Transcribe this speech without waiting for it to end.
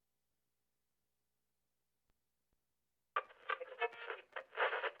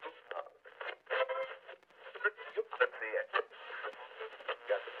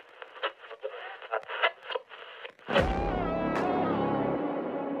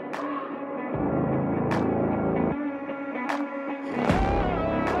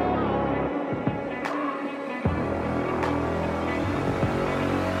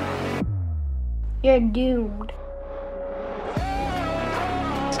You're doomed.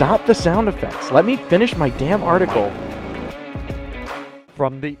 Stop the sound effects. Let me finish my damn article.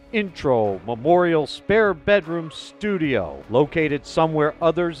 From the Intro Memorial Spare Bedroom Studio, located somewhere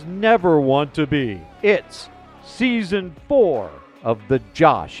others never want to be, it's Season 4 of the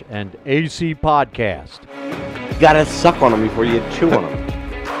Josh and AC Podcast. You gotta suck on them before you chew on them.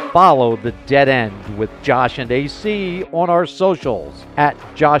 Follow The Dead End with Josh and AC on our socials, at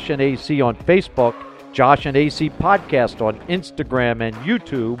Josh and AC on Facebook, Josh and AC Podcast on Instagram and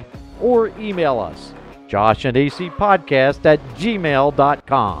YouTube, or email us,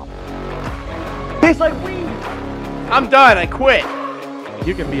 joshandacpodcast@gmail.com. Tastes like weed. I'm done. I quit.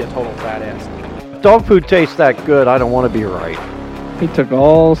 You can be a total fat ass. If dog food tastes that good, I don't want to be right. He took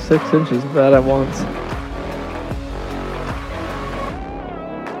all 6 inches of that at once.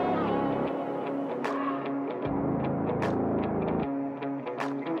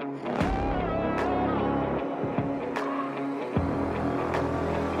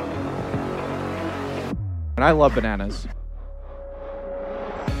 And I love bananas.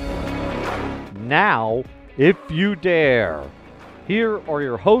 Now, if you dare, here are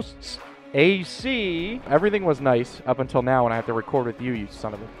your hosts, AC Everything was nice up until now when I have to record with you, you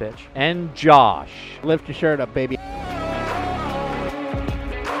son of a bitch. and Josh. Lift your shirt up, baby.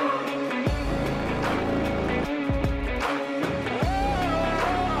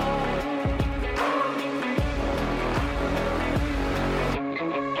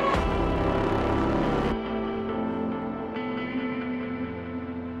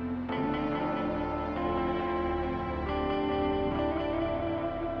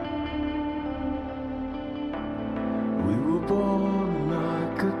 We were born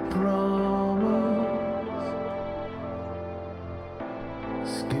like a promise.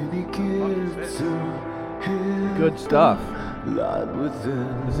 Skinny kids are Good stuff. lied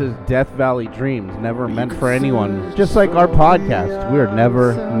within. This is Death Valley Dreams, never meant for anyone. Just like our podcast, we are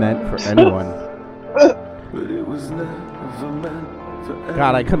never meant for anyone. But it was never meant for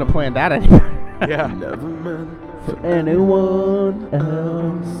God, I couldn't have planned that anymore. Yeah. never meant For anyone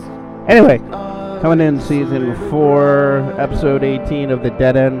else. Anyway, coming in season 4, episode 18 of The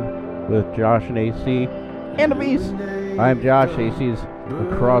Dead End with Josh and AC and Avise. I'm Josh, AC's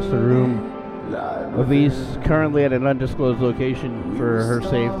across the room. Avise currently at an undisclosed location for her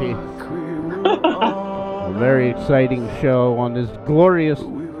safety. A very exciting show on this glorious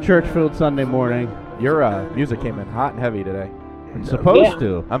church-filled Sunday morning. Your music came in hot and heavy today. It's supposed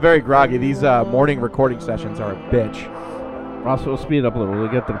to. I'm very groggy. These morning recording sessions are a bitch. Also, we'll speed up a little. We'll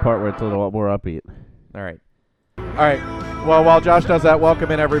get to the part where it's a little more upbeat. All right. Well, while Josh does that,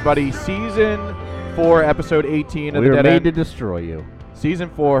 welcome in everybody. Season 4, episode 18 of We The were Dead made End. to destroy you. Season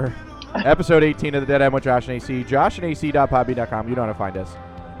 4, episode 18 of The Dead End with Josh and AC. JoshandAC.podbean.com. You know how to find us.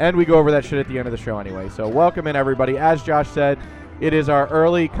 And we go over that shit at the end of the show anyway. So welcome in everybody. As Josh said, it is our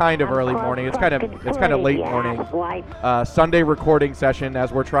early morning. It's kind of late morning. Sunday recording session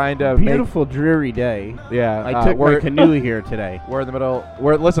as we're trying to Beautiful, dreary day. Yeah. I took my canoe here today. We're in the middle.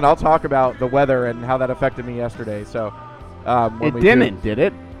 Listen, I'll talk about the weather and how that affected me yesterday. So when It we didn't, did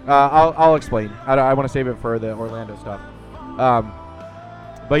it? I'll explain. I want to save it for the Orlando stuff.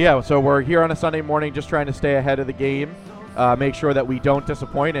 But yeah, so we're here on a Sunday morning just trying to stay ahead of the game, make sure that we don't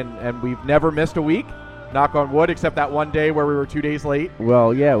disappoint, and we've never missed a week, knock on wood, except that one day where we were 2 days late.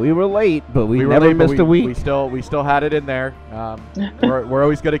 Well, yeah, we were late, but we were never late, but missed a week. We still had it in there. We're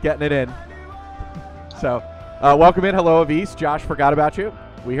always good at getting it in. So welcome in. Hello, Avise. Josh forgot about you.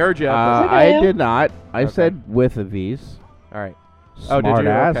 We heard you. I did not. I Okay. said with Avise. All right. Smart Oh, did you?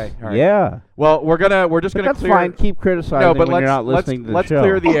 ass. Okay. All right. Yeah. Well, we're just But gonna that's clear. fine. Keep criticizing No, but when you're not listening to the let's show.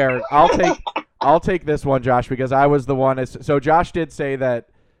 clear the air. I'll take this one, Josh, because I was the one. So Josh did say that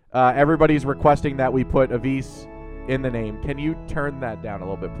everybody's requesting that we put Avise in the name. Can you turn that down a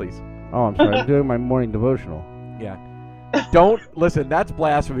little bit, please? Oh, I'm sorry. I'm doing my morning devotional. Yeah. Don't listen. That's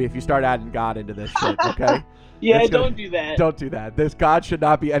blasphemy if you start adding God into this shit. Okay. Yeah, don't do that. Don't do that. This God should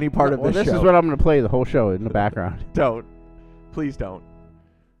not be any part of Well, this this show. is what I'm going to play the whole show in the background. Don't. Please don't.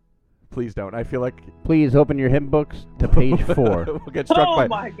 Please don't. I feel like Please open your hymn books to page 4. we'll get struck Oh by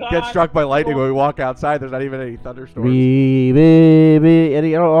my God. get struck by lightning when we walk outside. There's not even any thunderstorms. And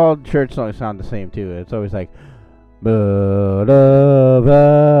you know, all church songs sound the same too. It's always like Oh,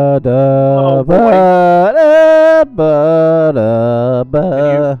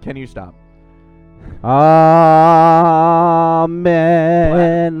 Can you stop?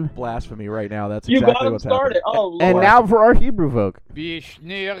 Amen. Blasphemy right now. That's You exactly got him what's started. happening. Oh, Lord. And now for our Hebrew folk. Rest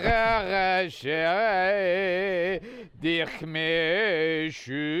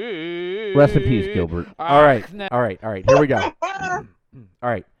in peace, Gilbert. All right. Here we go. All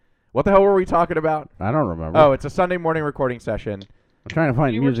right. What the hell were we talking about? I don't remember. Oh, it's a Sunday morning recording session. I'm trying to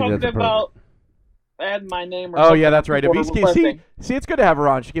find You were music talking that's appropriate. about add my name or Oh, something yeah, that's right. before requesting. See, it's good to have her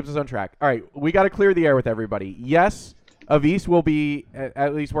on. She keeps us on track. All right, we got to clear the air with everybody. Yes, Avise will be,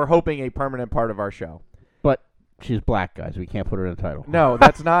 at least we're hoping, a permanent part of our show. But she's black, guys. We can't put her in the title. No,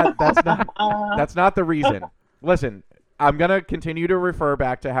 that's not the reason. Listen, I'm going to continue to refer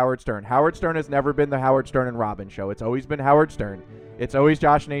back to Howard Stern. Howard Stern has never been the Howard Stern and Robin show. It's always been Howard Stern. It's always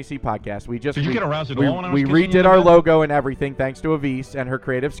Josh and AC podcast. We just Did you get aroused at all when I was we kissing you in redid the our bed? logo and everything thanks to Avise and her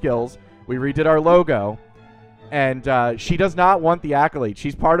creative skills. We redid our logo. And she does not want the accolade.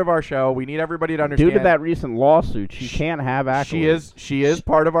 She's part of our show. We need everybody to understand. Due to that recent lawsuit, she can't have accolades. She is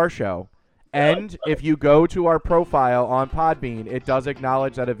part of our show. And if you go to our profile on Podbean, it does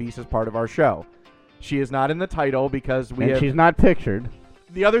acknowledge that Avise is part of our show. She is not in the title because we and have... she's not pictured.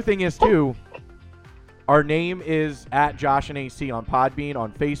 The other thing is, too, our name is at Josh and AC on Podbean,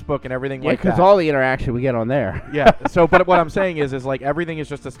 on Facebook, and everything like that. Yeah, because all the interaction we get on there. Yeah, so, but what I'm saying is like everything is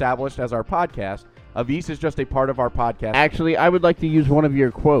just established as our podcast. Avise is just a part of our podcast. Actually, I would like to use one of your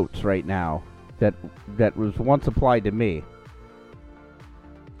quotes right now that was once applied to me.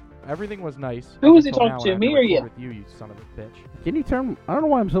 Everything was nice. Who was he until talking now to, when I me have or you? record with you son of a bitch. Can you turn... I don't know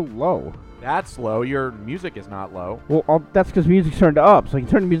why I'm so low. That's low. Your music is not low. Well, that's because music's turned up. So you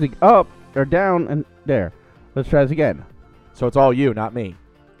can turn the music up or down and there. Let's try this again. So it's all you, not me.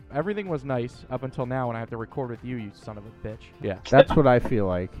 Everything was nice up until now when I have to record with you son of a bitch. Yeah. That's what I feel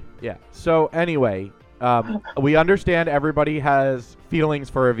like. Yeah. So anyway, we understand everybody has feelings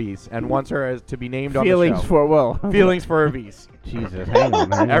for Avise and wants her to be named on the show. Feelings for, well... Feelings for Avise. Jesus, hang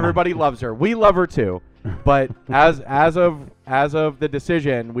on. Everybody loves her. We love her too. But as of the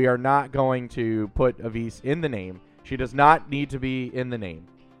decision, we are not going to put Avise in the name. She does not need to be in the name.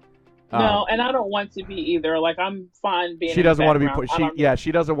 No, and I don't want to be either. Like, I'm fine being. She doesn't want to be put. put. She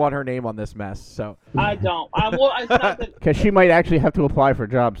doesn't want her name on this mess. So I don't. It's not that. Because she might actually have to apply for a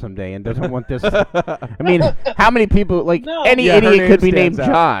job someday and doesn't want this. I mean, how many people, like, No. any Yeah, her idiot could be name named stands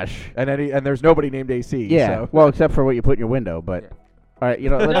out. Josh. and there's nobody named AC. Yeah, So. well, except for what you put in your window. But, all right,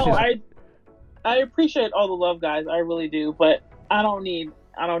 let's No, just... I appreciate all the love, guys. I really do. But I don't need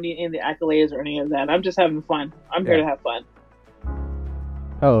any of the accolades or any of that. I'm just having fun. I'm here to have fun.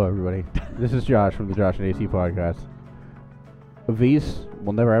 Hello, everybody. This is Josh from the Josh and AC podcast. Avise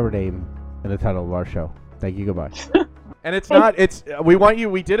will never ever name in the title of our show. Thank you. Goodbye. And it's not. It's we want you.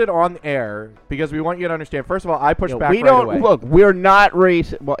 We did it on air because we want you to understand. First of all, I pushed back we right don't away. look. We're not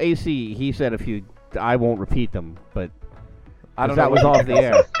racist. Well, AC, he said a few. I won't repeat them, but I don't know. that was off the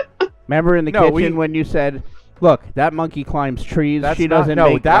air. Remember in the No, kitchen when you said, "Look, that monkey climbs trees. That's she not- doesn't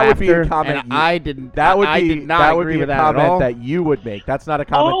no, make that would be a laughter," comment and you- I didn't. That would I be did not that would agree be with a that at comment all. that you would make. That's not a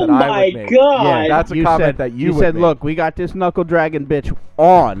comment Oh that I my would make. God. Yeah, that's a you comment said, that you you would said, make. "Look, we got this knuckle dragon bitch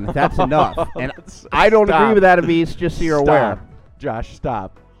on. That's enough." And I don't Stop. agree with that, Avise. Just so you're aware. Stop. Josh,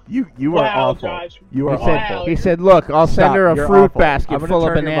 stop. You Wow, are awful. Josh. You are He said, awful. he said, "Look, I'll Stop. send her a You're fruit awful. basket I'm gonna full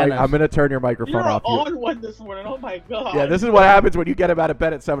of turn your bananas." I'm going to turn your microphone You're off. on one this morning. Oh my God. Yeah, this is what happens when you get him out of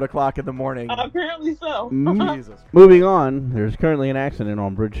bed at 7 o'clock in the morning. Apparently so. Jesus. Moving on, there's currently an accident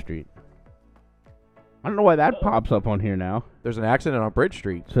on Bridge Street. I don't know why that pops up on here now. There's an accident on Bridge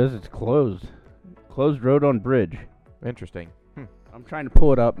Street. It says it's closed. Closed road on Bridge. Interesting. I'm trying to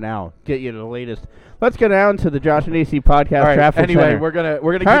pull it up now. Get you the latest. Let's go down to the Josh and AC podcast All right. traffic Anyway, center. we're gonna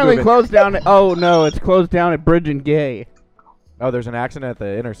keep Currently moving. closed down. Oh no, it's closed down at Bridge and Gay. Oh, there's an accident at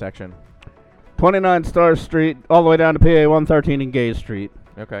the intersection. 29 Star Street, all the way down to PA 113 and Gay Street.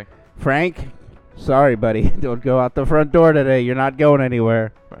 Okay. Frank, sorry, buddy. Don't go out the front door today. You're not going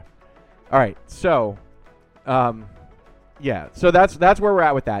anywhere. All right. So, yeah. So that's where we're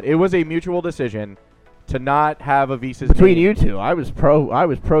at with that. It was a mutual decision to not have Avise's Between name. you two, I was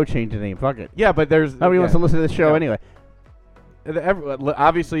pro change the name. Fuck it. Yeah, but there's Nobody wants to listen to this show Yeah. anyway.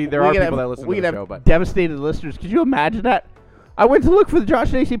 Obviously, there are people that listen we to could the have show, but devastated listeners. Could you imagine that? I went to look for the Josh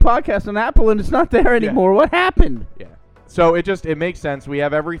and AC podcast on Apple, and it's not there anymore. What happened? yeah. So it makes sense. We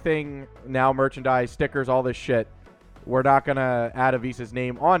have everything now: merchandise, stickers, all this shit. We're not gonna add Avise's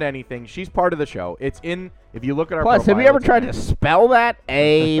name on anything. She's part of the show. It's in. If you look at our Plus, have profile, you ever it's tried in to there. spell that?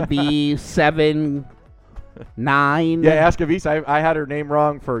 A-B-7-9? Yeah, ask Avise. I had her name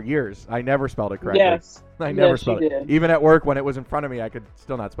wrong for years. I never spelled it correctly. Yes. I never Yes, spelled you it. did. Even at work when it was in front of me, I could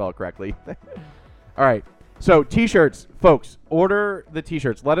still not spell it correctly. All right. So T-shirts, folks, order the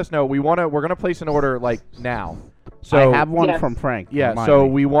T-shirts. Let us know. We're gonna place an order like now. So I have one Yes. from Frank. yeah. Remind So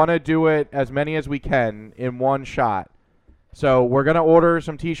me. we want to do it as many as we can in one shot. So we're gonna order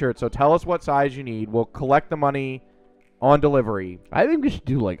some T-shirts. So tell us what size you need. We'll collect the money on delivery. I think we should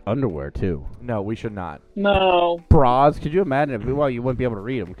do like underwear too. No, we should not. No. Bras. Could you imagine if you wouldn't be able to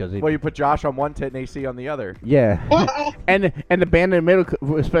read them because Well, you put Josh on one tit and AC on the other. yeah. and the band in the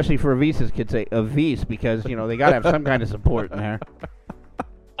middle, especially for Avisa's kids, say Avis because they gotta have some kind of support in there.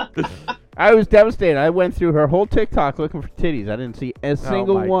 I was devastated. I went through her whole TikTok looking for titties. I didn't see a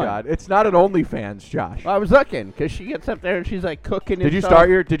single one. Oh one. my God! It's not an OnlyFans, Josh. I was looking because she gets up there and she's like cooking. Did you start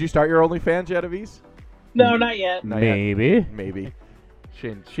your OnlyFans yet, Avis? No, not yet. Maybe. Maybe.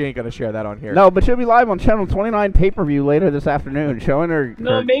 She ain't gonna share that on here. No, but she'll be live on Channel 29 pay-per-view later this afternoon, showing her.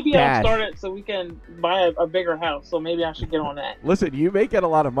 No, her maybe dash. I'll start it so we can buy a bigger house. So maybe I should get on that. Listen, you may get a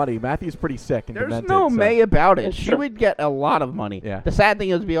lot of money. Matthew's pretty sick and There's demented. no so. May about it. It's She true. would get a lot of money. Yeah. The sad thing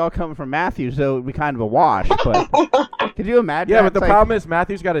is, we all come from Matthew, so it would be kind of a wash. But could you imagine? Yeah, that? but the It's like- problem is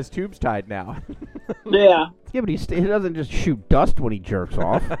Matthew's got his tubes tied now. Yeah. Yeah, but he doesn't just shoot dust when he jerks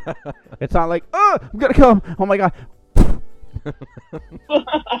off. It's not like, oh, I'm gonna come. Oh my God. He's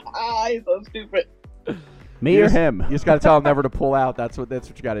so stupid. Me You or just- him? You just got to tell him never to pull out. That's what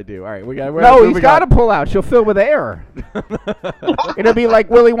you got to do. All right, No, he's got to pull out. She'll fill with air. It'll be like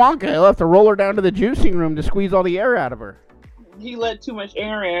Willy Wonka. He'll have to roll her down to the juicing room to squeeze all the air out of her. He let too much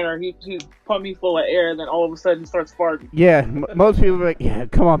air in, or he pumped me full of air, and then all of a sudden starts farting. Yeah, most people are like, yeah,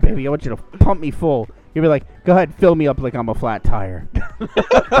 come on, baby. I want you to pump me full. You'll be like, go ahead, fill me up like I'm a flat tire.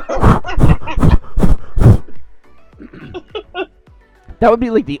 That would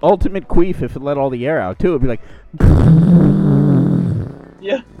be like the ultimate queef if it let all the air out, too. It would be like...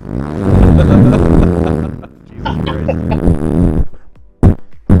 Yeah.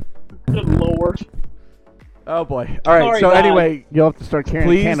 Good Lord. Oh boy. All right. Sorry, So guys. anyway, You'll have to start carrying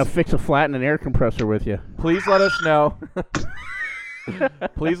Please- a can of Fix-A-Flat and an air compressor with you. please let us know.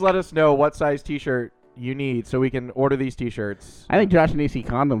 Please let us know what size T-shirt you need so we can order these T-shirts. I think Josh and AC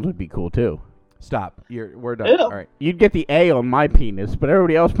condoms would be cool, too. Stop. We're done. Ew. All right. You'd get the A on my penis, but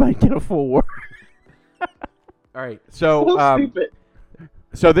everybody else might get a full word. All right. So So stupid.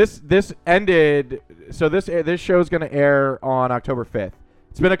 So this ended. So this show's going to air on October 5th.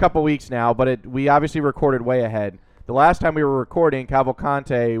 It's been a couple weeks now, but we obviously recorded way ahead. The last time we were recording,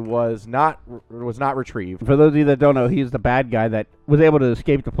 Cavalcante was not retrieved. For those of you that don't know, he's the bad guy that was able to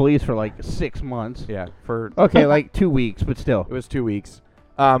escape the police for like 6 months. Yeah, for Okay, like 2 weeks, but still. it was 2 weeks.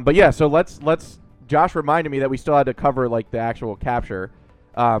 But yeah, so let's. Josh reminded me that we still had to cover like the actual capture.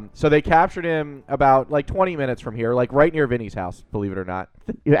 So they captured him about like 20 minutes from here, like right near Vinny's house. Believe it or not.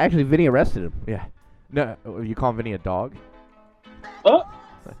 Actually, Vinny arrested him. Yeah. No, you call Vinny a dog? Oh,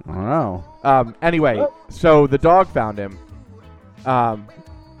 I don't know. Anyway, so the dog found him.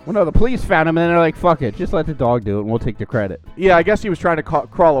 Well, no, the police found him, and then they're like, fuck it, just let the dog do it, and we'll take the credit. Yeah, I guess he was trying to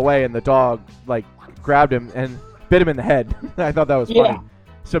crawl away, and the dog like grabbed him and bit him in the head. I thought that was funny. Yeah.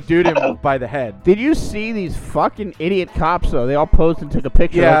 Subdued him by the head. Did you see these fucking idiot cops, though? They all posed and took a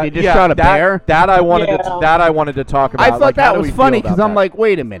picture Yeah, like they just shot a bear. That I wanted Yeah. to talk about. I thought Like, how that do was we feel funny about because I'm that? like,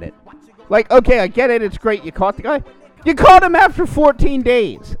 wait a minute. Like, okay, I get it. It's great. You caught the guy. You caught him after 14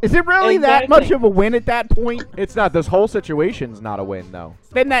 days. Is it really that Exactly. much of a win at that point? It's not. This whole situation's not a win, though.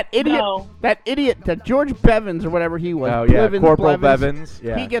 Then that idiot, No. that George Bevins or whatever he was. Oh yeah, Blevins, Corporal Blevins, Bevins.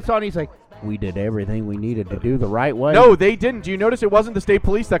 Yeah. He gets on. He's like, we did everything we needed to do the right way. No, they didn't. Do you notice it wasn't the state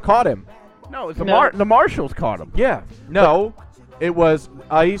police that caught him? No, it's No. the marshals caught him. Yeah. No, it was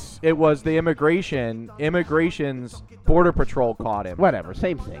ICE. It was the immigration's border patrol caught him. Whatever,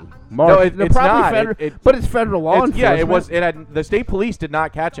 same thing. No, it's They're probably not. federal- but it's federal law It's- yeah, enforcement. it was. It had the state police did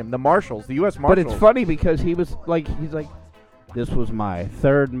not catch him. The marshals, the U.S. But marshals. it's funny because he's like, this was my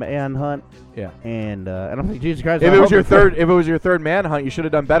third manhunt, Yeah. and I'm like, Jesus Christ! If I it was hope your it's third, if it was your third manhunt, you should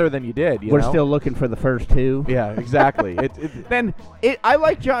have done better than you did. You We're know? still looking for the first two. Yeah, exactly. Then I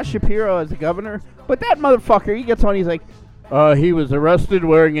like Josh Shapiro as the governor, but that motherfucker, he gets on. He's like, he was arrested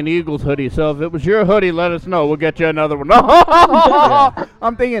wearing an Eagles hoodie. So if it was your hoodie, let us know. We'll get you another one.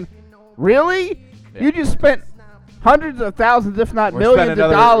 I'm thinking, really? Yeah. You just spent hundreds of thousands, if not We're millions of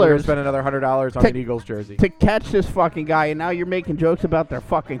We're dollars spend another $100 on to- an Eagles jersey. to catch this fucking guy, and now you're making jokes about their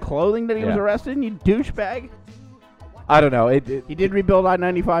fucking clothing that he was Yeah. arrested in, you douchebag. I don't know. He did rebuild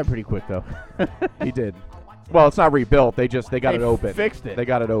I-95 pretty quick, though. He did. Well, it's not rebuilt. They got They it open. fixed it. They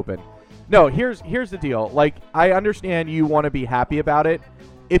got it open. No, here's the deal. Like, I understand you want to be happy about it.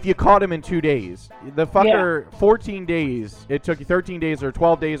 If you caught him in 2 days, the fucker, 14 days. It took you 13 days or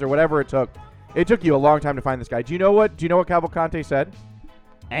 12 days or whatever it took. It took you a long time to find this guy. Do you know what Cavalcante said?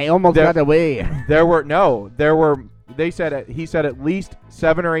 I almost There- got away. He said at least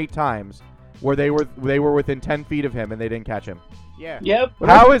 7 or 8 times where they were within 10 feet of him and they didn't catch him. Yeah. yep.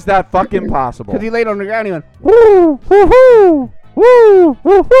 How is that fucking possible? Because he laid on the ground, he went, woo, woo, woo, woo,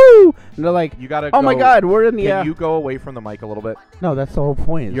 woo, woo. And they're like, You gotta. oh my God, we're in the. Can you go away from the mic a little bit? No, that's the whole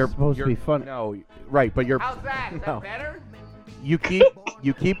point. It's You're supposed to be fun. No, right, but you're. How's that? Is No. that better? You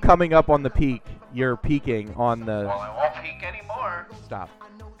keep coming up on the peak. You're peaking on the. Well, I won't peek anymore. Stop.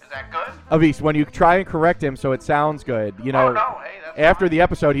 Is that good? Avis, when you try and correct him so it sounds good, you know, Oh, no, hey, that's after fine. the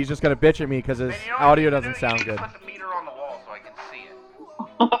episode, he's just gonna bitch at me because his Then you know what audio you need doesn't to do? sound You need good. to put the meter on the wall so I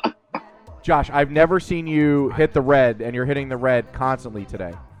can see it. Josh, I've never seen you hit the red, and you're hitting the red constantly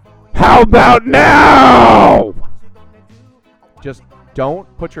today. How about now? Just don't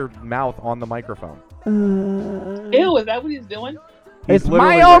put your mouth on the microphone. Ew, is that what he's doing? It's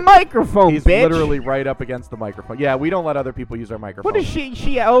literally my own microphone, He's bitch. literally right up against the microphone. Yeah, we don't let other people use our microphone. What is she? It's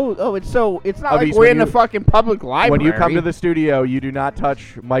not Avis, like we're when in the you- fucking public library. When you come to the studio, you do not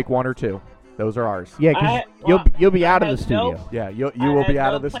touch mic 1 or 2. Those are ours. Yeah, because you'll be out of the studio. Yeah, you will be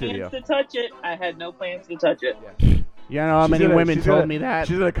out of the I studio. had no plans to touch it. I had no plans to touch it. You know how many women told me that?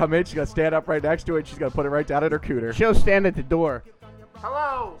 She's gonna come in. She's gonna stand up right next to it. She's gonna put it right down at her cooter. She'll stand at the door.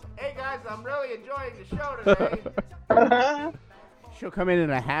 Hello. Hey, guys, I'm really enjoying the show today. She'll come in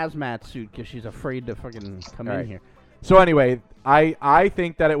a hazmat suit because she's afraid to fucking come in Right. here. So anyway, I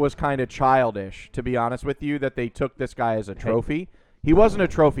think that it was kind of childish, to be honest with you, that they took this guy as a trophy. He wasn't a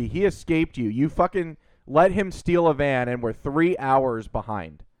trophy. He escaped you. You fucking let him steal a van, and we're 3 hours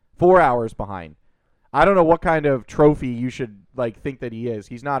behind. 4 hours behind. I don't know what kind of trophy you should think that he is.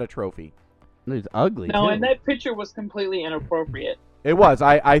 He's not a trophy. He's ugly, No, too. and that picture was completely inappropriate. It was.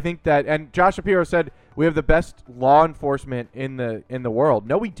 I think that, and Josh Shapiro said we have the best law enforcement in the world.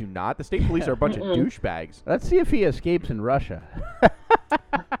 No, we do not. The state police are a bunch of douchebags. Let's see if he escapes in Russia.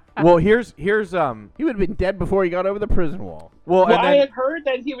 Well, here's He would have been dead before he got over the prison wall. well, Well, and I then, had heard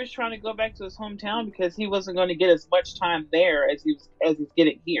that he was trying to go back to his hometown because he wasn't going to get as much time there as he's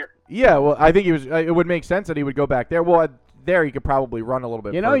getting here. yeah. Well, I think he was. It would make sense that he would go back there. Well, there he could probably run a little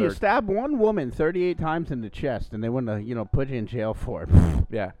bit. You know, further. you stab one woman 38 times in the chest, and they wouldn't have, put you in jail for it.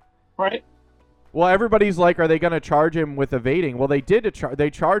 Yeah. Right? Well, everybody's like, are they going to charge him with evading? Well, they did. They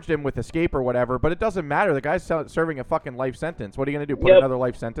charged him with escape or whatever, but it doesn't matter. The guy's serving a fucking life sentence. What are you going to do? Put Yep. another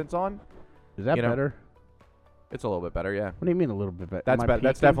life sentence on? Is that You know, better? It's a little bit better, yeah. What do you mean a little bit better? That's Am I better.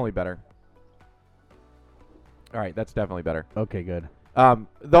 That's peeking? definitely better. All right, that's definitely better. Okay, good.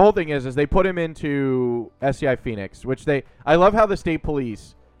 The whole thing is they put him into SCI Phoenix, which I love how the state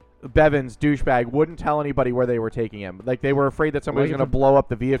police, Bevan's douchebag, wouldn't tell anybody where they were taking him. Like, they were afraid that somebody was Wait going to for- blow up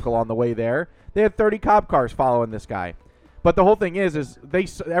the vehicle on the way there. They had 30 cop cars following this guy. But the whole thing is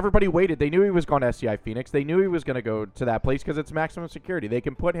everybody waited. They knew he was going to SCI Phoenix. They knew he was going to go to that place because it's maximum security. They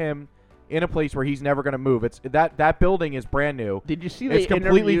can put him in a place where he's never going to move. It's that building is brand new. Did you see they It's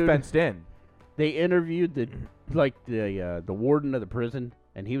completely interviewed- fenced in. They interviewed the warden of the prison,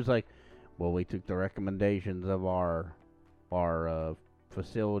 and he was like, "Well, we took the recommendations of our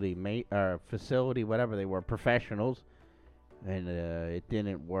facility whatever they were, professionals, and it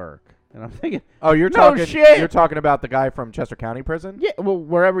didn't work." And I'm thinking, Oh, you're No talking. shit! You're talking about the guy from Chester County Prison. yeah, well,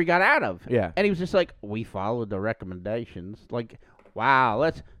 wherever he got out of. Yeah. And he was just like, "We followed the recommendations." Like,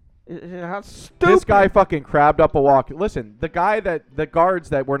 wow, how stupid. This guy fucking crabbed up a walk. Listen, the guards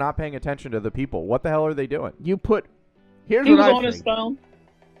that were not paying attention to the people. What the hell are they doing? Here's He what was I on his think. phone.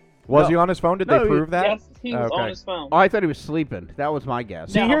 Was No. he on his phone? Did No, they prove that? Yes, he was Okay. on his phone. Oh, I thought he was sleeping. That was my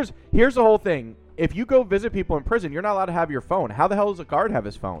guess. See, No. here's the whole thing. If you go visit people in prison, you're not allowed to have your phone. How the hell does a guard have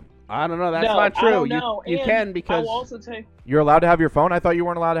his phone? I don't know. That's No, not true. I don't know. You And can because I will also tell you, You're allowed to have your phone. I thought you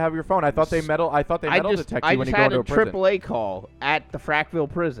weren't allowed to have your phone. I thought they metal detect I you when just you go had into a a prison. AAA call at the Frackville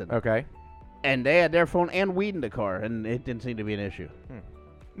prison, Okay. and they had their phone and weed in the car, and it didn't seem to be an issue.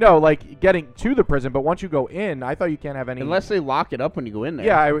 No, like getting to the prison, but once you go in, I thought you can't have any. Unless they lock it up when you go in there.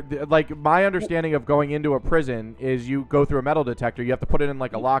 Yeah, like my understanding of going into a prison is you go through a metal detector. You have to put it in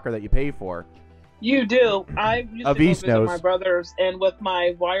like a locker that you pay for. you do. I used to go Avis visit knows. my brothers, and with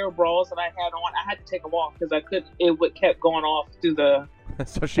my wire bras that I had on, I had to take them off because I couldn't. Kept going off through the.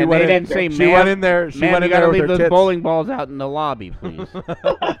 So she And went they in. didn't say, She "Ma'am, went in there. She Man, went you in gotta there with leave her those tits. bowling balls out in the lobby, please.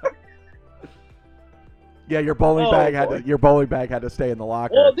 Yeah, your bowling Oh, bag boy. your bowling bag had to stay in the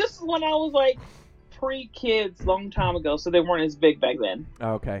locker. Well, this is when I was like pre-kids, long time ago, so they weren't as big back then.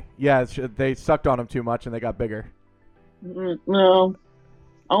 Okay. Yeah, they sucked on them too much and they got bigger. No,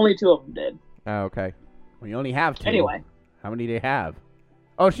 only 2 of them did. Oh, okay. We only have 2. Anyway, How many do they have?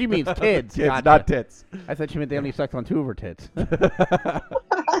 Oh, she means kids. Kids, Gotcha. not tits. I thought she meant they only sucked on 2 of her tits.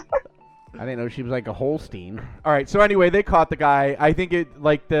 I didn't know she was like a Holstein. All right. So anyway, they caught the guy. I think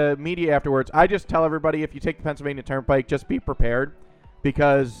the media afterwards. I just tell everybody if you take the Pennsylvania Turnpike, just be prepared,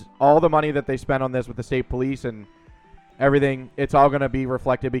 because all the money that they spent on this with the state police and everything, it's all going to be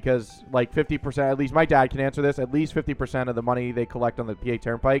reflected because like 50%. At least my dad can answer this. At least 50% of the money they collect on the PA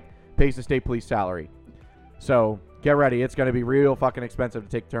Turnpike pays the state police salary. So get ready. It's going to be real fucking expensive to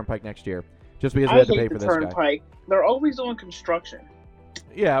take the Turnpike next year. Just because we had to pay for this guy. Turnpike. They're always doing construction.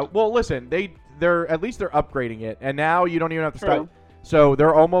 Yeah, well, listen, they're at least they're upgrading it, and now you don't even have to True. stop. So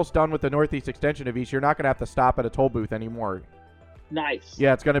they're almost done with the northeast extension of East. You're not going to have to stop at a toll booth anymore. Nice.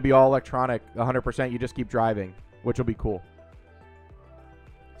 Yeah, it's going to be all electronic, 100%. You just keep driving, which will be cool.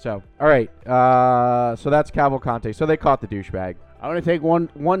 So, all right. So that's Cavalcante. So they caught the douchebag. I want to take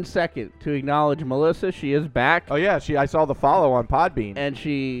one second to acknowledge Melissa. She is back. Oh yeah, I saw the follow on Podbean, And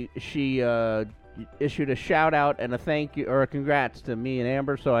she issued a shout out and a thank you or a congrats to me and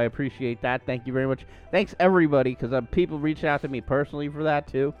Amber. So I appreciate that. Thank you very much. Thanks everybody, because people reached out to me personally for that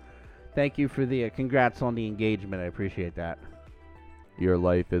too. Thank you for the congrats on the engagement. I appreciate that. your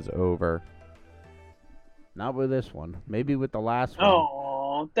life is over. Not with this one. Maybe with the last one.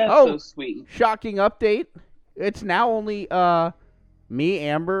 Oh, that's so sweet. Shocking update. It's now only me,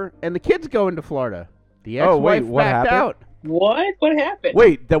 Amber, and the kids going to Florida. The ex-wife what backed happened? out. What? What happened?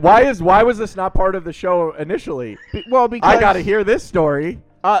 Wait, why was this not part of the show initially? Because I got to hear this story.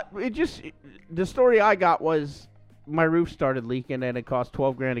 The story I got was my roof started leaking and it cost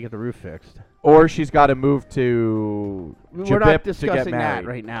 $12,000 to get the roof fixed. Or she's got to move to We're Jabip not to get discussing married. that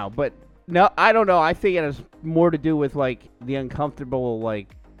right now, but no, I don't know. I think it has more to do with like the uncomfortable,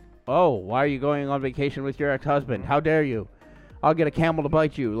 like, oh, why are you going on vacation with your ex-husband? How dare you? I'll get a camel to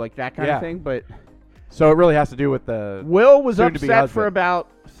bite you, like that kind of thing. But so it really has to do with the Will was soon-to-be upset husband. for about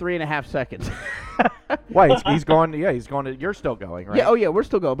 3.5 seconds. Why? He's going. Yeah, he's going to. You're still going, right? Yeah, oh yeah, we're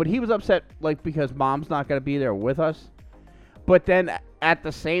still going. But he was upset, like, because Mom's not going to be there with us. But then at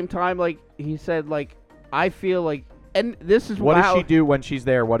the same time, like, he said, like, I feel like, and this is What how, does she do when she's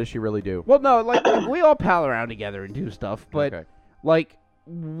there? What does she really do? Well, no, like, we all pal around together and do stuff. But, Okay. like,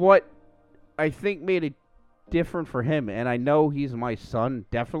 what I think made it different for him, and I know he's my son,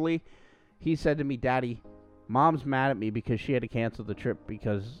 definitely, he said to me, Daddy, Mom's mad at me because she had to cancel the trip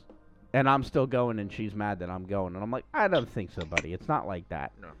and I'm still going and she's mad that I'm going. And I'm like, I don't think so, buddy. It's not like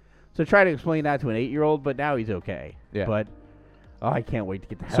that. No. So try to explain that to an 8-year-old, but now he's okay. Yeah. But I can't wait to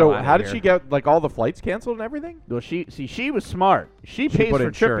get the hell So out of how did here. she get like all the flights canceled and everything? Well, she was smart. She pays put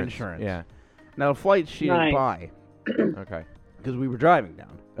for trip insurance. Yeah. Now, the flights she didn't buy Okay. because we were driving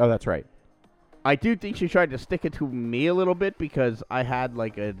down. Oh, that's right. I do think she tried to stick it to me a little bit because I had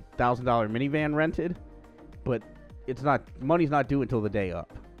like a $1,000 minivan rented, but money's not due until the day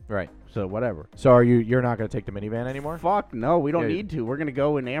up. Right. So whatever. So you're not going to take the minivan anymore? Fuck no, we don't Yeah. need to. We're gonna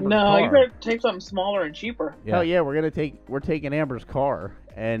go in Amber's No, car. you better take something smaller and cheaper. Yeah. Hell yeah, we're taking Amber's car,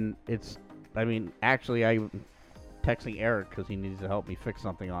 and actually I'm texting Eric because he needs to help me fix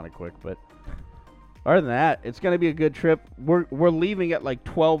something on it quick. But other than that, it's gonna be a good trip. We're leaving at like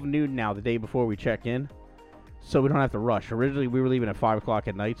 12 noon now, the day before we check in, so we don't have to rush. Originally we were leaving at 5 o'clock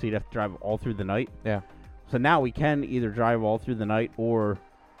at night, so you'd have to drive all through the night. Yeah. So now we can either drive all through the night or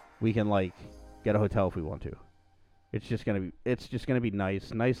we can like get a hotel if we want to. It's just gonna be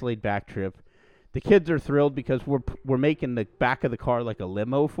nice laid back trip. The kids are thrilled because we're making the back of the car like a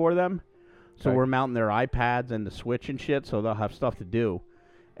limo for them. So Okay. we're mounting their iPads and the Switch and shit, so they'll have stuff to do.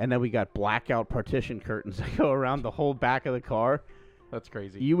 And then we got blackout partition curtains that go around the whole back of the car. That's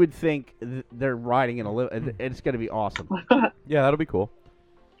crazy. You would think they're riding in a limo. It's gonna be awesome. Yeah, that'll be cool.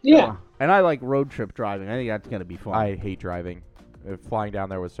 Yeah. And I like road trip driving. I think that's gonna be fun. I hate driving. Flying down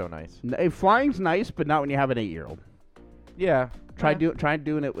there was so nice. Flying's nice, but not when you have an 8-year-old. Yeah. Try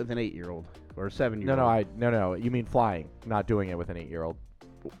doing it with an 8-year-old or a 7-year-old. No. You mean flying, not doing it with an 8-year-old.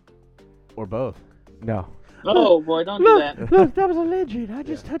 Or both. No. Oh boy, don't do that. Look, that was a legend. I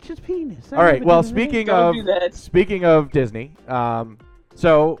just touched his penis. All right. Well, speaking Don't do that. of Disney,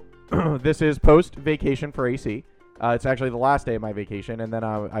 so this is post vacation for AC. It's actually the last day of my vacation, and then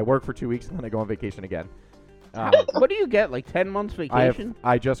I work for 2 weeks, and then I go on vacation again. What do you get? Like 10 months vacation?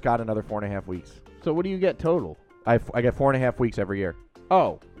 I just got another 4.5 weeks. So what do you get total? I get 4.5 weeks every year.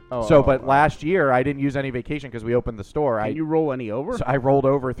 But last year I didn't use any vacation because we opened the store. Can you roll any over? So I rolled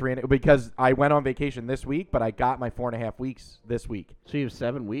over because I went on vacation this week, but I got my 4.5 weeks this week. So you have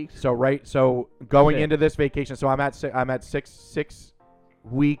 7 weeks? So going Sick. into this vacation, so I'm at 6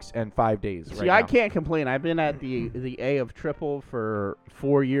 weeks and 5 days. See, right I now. can't complain. I've been at the A of Triple for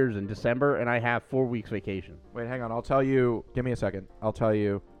 4 years in December, and I have 4 weeks vacation. Wait, hang on. I'll tell you. Give me a second. I'll tell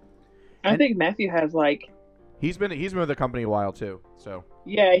you. I think Matthew has like, He's been with the company a while too. So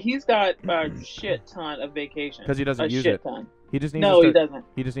yeah, he's got a shit ton of vacation. because he doesn't use shit it. ton. He just needs. No, to he start, doesn't.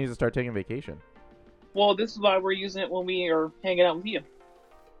 He just needs to start taking vacation. Well, this is why we're using it when we are hanging out with you.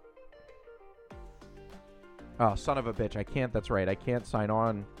 Oh, son of a bitch! I can't. That's right. I can't sign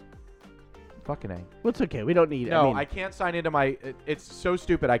on. Fucking A. Well, it's okay. We don't need it. No, I mean, I can't sign into my. It's so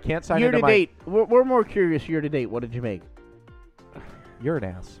stupid. I can't sign year into to my. date. We're more curious. Year to date. What did you make? You're an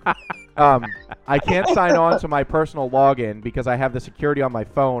ass. I can't sign on to my personal login because I have the security on my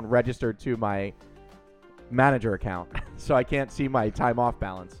phone registered to my manager account, so I can't see my time off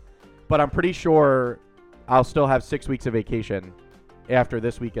balance. But I'm pretty sure I'll still have 6 weeks of vacation after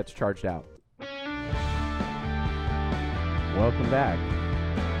this week gets charged out. Welcome back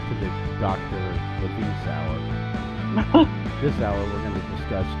to the Dr. Levine Hour. This hour, we're going to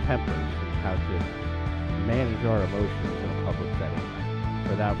discuss tempers and how to manage our emotions in a public setting.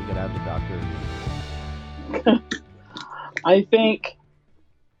 For that, we get out the doctor. I think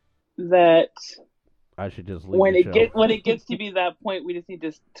that I should just leave when the show. when it gets to be that point, we just need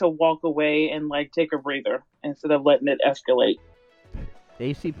to walk away and like take a breather instead of letting it escalate.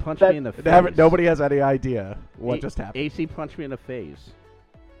 AC punched me in the face. Nobody has any idea what just happened. AC punched me in the face.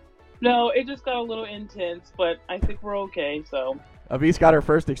 No, it just got a little intense, but I think we're okay. So Avis got her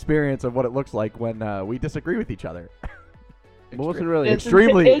first experience of what it looks like when we disagree with each other. It wasn't really It's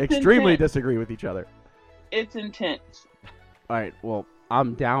extremely intense. disagree with each other. It's intense. All right. Well,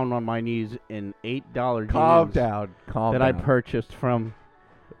 I'm down on my knees in $8 Calm jeans down. Calm that down. I purchased from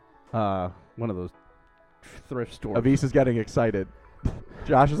one of those thrift stores. Avis is getting excited.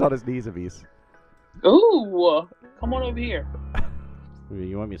 Josh is on his knees, Avis. Ooh, come on over here.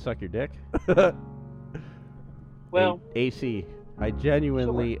 You want me to suck your dick? Well, AC, I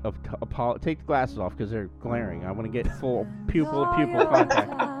genuinely take the glasses off because they're glaring. I want to get full pupil-to-pupil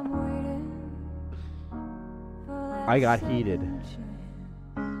contact. I got heated.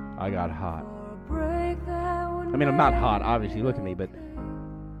 I got hot. I mean, I'm not hot, obviously. Look at me, but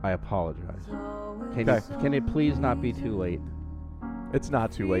I apologize. Can it please not be too late? It's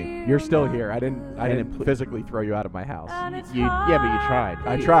not too late. You're still here. I didn't physically throw you out of my house. Yeah, but you tried.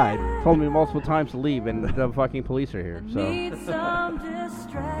 I tried. Told me multiple times to leave, and the fucking police are here. So, all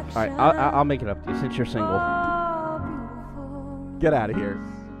right, I'll make it up to you since you're single. Get out of here.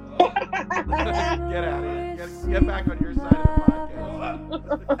 Get out of here. Get back on your side of the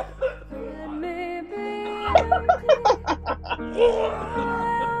podcast.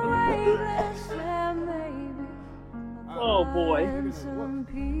 oh boy.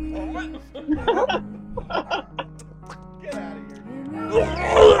 Get out of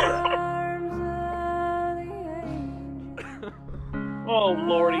here. Oh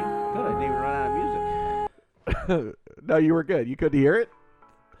lordy. Good, I didn't even run out of music. No, you were good. You couldn't hear it?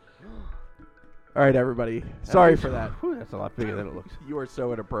 All right, everybody. Sorry for that. Whew, that's a lot bigger than it looks. You are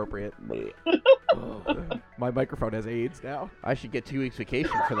so inappropriate. My microphone has AIDS now. I should get 2 weeks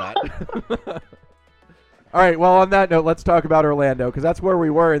vacation for that. All right, well, on that note, let's talk about Orlando, because that's where we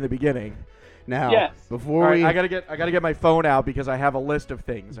were in the beginning. Now, Yes. before All right, we I gotta get my phone out because I have a list of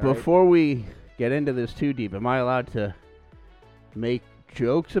things. all right? before we get into this too deep, am I allowed to make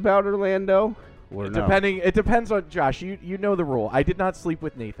jokes about Orlando? Or no? It depends on Josh. You know the rule. I did not sleep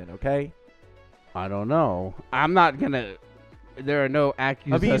with Nathan. Okay. I don't know. I'm not gonna. There are no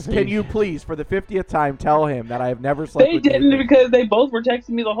accusations. Avis, can you please, for the 50th time, tell him that I have never slept They with didn't Nathan because they both were texting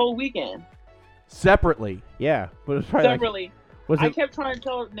me the whole weekend. separately? Yeah, but it's probably Separately. I kept trying to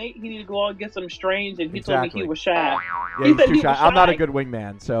tell Nate he needed to go out and get some strange, and he told me Exactly. he was shy. Yeah, He he's said too he shy. was I'm not a shy. good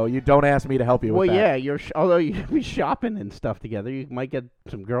wingman, so you don't ask me to help you Well, with that. yeah, although you could be shopping and stuff together, you might get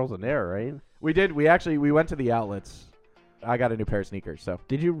some girls in there, right? We did. We went to the outlets. I got a new pair of sneakers. So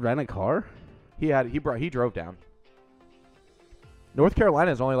Did you rent a car? he drove down. North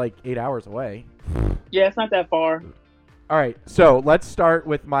Carolina is only like 8 hours away. Yeah, it's not that far. All right, so let's start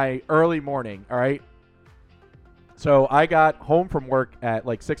with my early morning. All right. So I got home from work at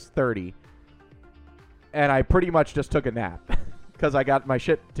like 6:30, and I pretty much just took a nap because I got my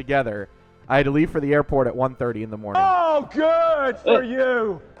shit together. I had to leave for the airport at 1:30 in the morning. Oh, good for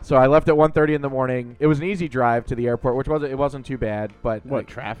you. So I left at 1:30 in the morning. It was an easy drive to the airport, which wasn't too bad. But What,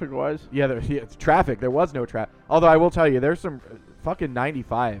 traffic-wise? Yeah, it's traffic. There was no traffic. Although I will tell you, there's some fucking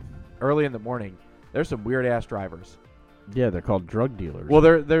 95 early in the morning. There's some weird ass drivers. Yeah, they're called drug dealers. Well,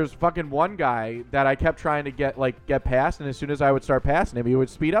 there's fucking one guy that I kept trying to get past, and as soon as I would start passing him, he would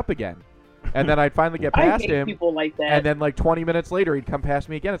speed up again. And then I'd finally get I past hate him, people like that. and then like 20 minutes later, he'd come past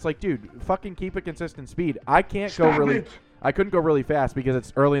me again. It's like, dude, fucking keep a consistent speed. I couldn't go really fast because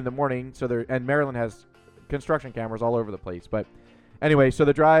it's early in the morning. And Maryland has construction cameras all over the place. But anyway, so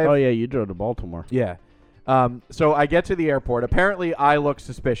the drive. Oh yeah, you drove to Baltimore. Yeah. So I get to the airport. Apparently, I look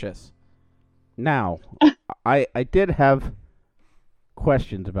suspicious. Now, I did have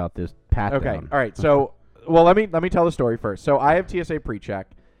questions about this pat Okay. down. All right. So, well, let me tell the story first. So I have TSA pre-check.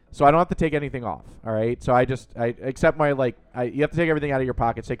 So I don't have to take anything off. All right. So I except my you have to take everything out of your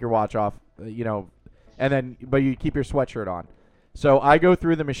pockets, take your watch off, and then but you keep your sweatshirt on. So I go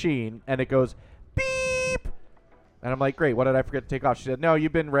through the machine and it goes beep, and I'm like, great. What did I forget to take off? She said, no,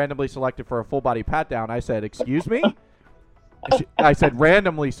 you've been randomly selected for a full body pat down. I said, excuse me. I said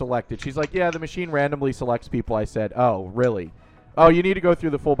randomly selected. She's like, yeah, the machine randomly selects people. I said, oh, really? Oh, you need to go through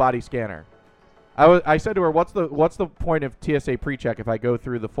the full body scanner. I said to her, what's the point of TSA pre-check if I go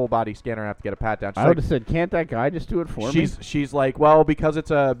through the full body scanner and have to get a pat down? I would have said, can't that guy just do it for me? She's like, well, because it's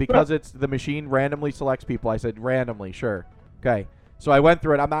the machine randomly selects people. I said, randomly, sure. Okay. So I went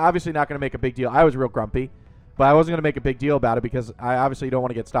through it. I'm obviously not going to make a big deal. I was real grumpy, but I wasn't going to make a big deal about it because I obviously don't want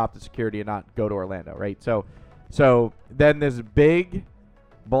to get stopped at security and not go to Orlando, right? So then this big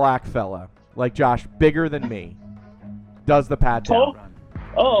black fella, like Josh, bigger than me, does the pat down.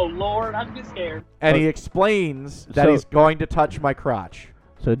 Oh, Lord, I'm just scared. And he explains that he's going to touch my crotch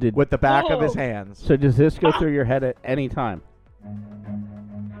with the back of his hands. So does this go through your head at any time?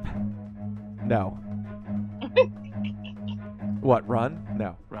 No. What, run?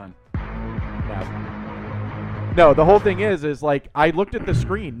 No. Run. No, the whole thing is like I looked at the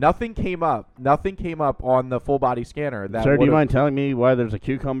screen. Nothing came up. Nothing came up on the full body scanner. Sir, do you mind telling me why there's a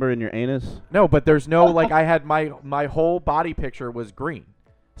cucumber in your anus? No, but there's no like I had my whole body picture was green.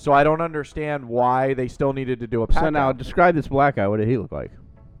 So I don't understand why they still needed to do a pat So down. now describe this black guy. What did he look like?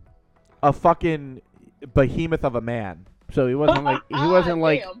 A fucking behemoth of a man. So he wasn't like he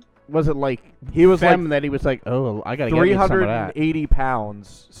was femme like that he was like, oh, I gotta get me some of that. 380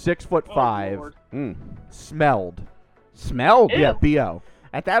 pounds, 6'5", smelled. Smelled? Yeah, BO.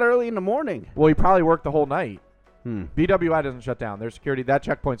 At that early in the morning. Well, he probably worked the whole night. BWI doesn't shut down. There's security. That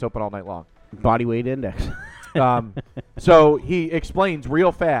checkpoint's open all night long. Body weight index. So he explains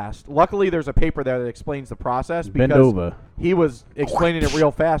real fast. Luckily, there's a paper there that explains the process because Bend over. He was explaining it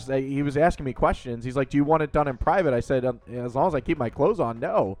real fast. He was asking me questions. He's like, "Do you want it done in private?" I said, "As long as I keep my clothes on,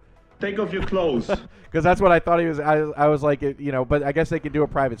 no." Take off your clothes. Because that's what I thought he was. I was like, but I guess they can do a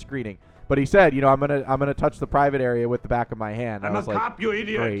private screening. But he said, I'm gonna touch the private area with the back of my hand. I'm I was a like, cop, you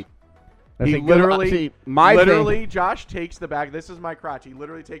idiot. Great. That's He a good- literally, see, my thing- Josh takes the back. This is my crotch. He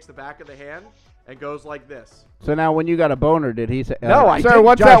literally takes the back of the hand and goes like this. So now, when you got a boner, did he say? No, I sir, didn't.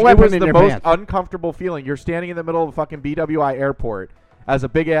 what's Josh, that weapon it was in the your most pants? uncomfortable feeling. You're standing in the middle of the fucking BWI airport as a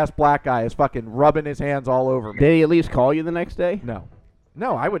big ass black guy is fucking rubbing his hands all over me. Did he at least call you the next day?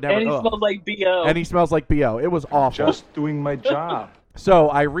 No, I would never. And he smells like BO. And he smells like BO. It was awful. Just doing my job. So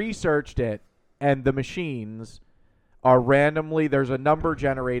I researched it, and the machines are randomly. There's a number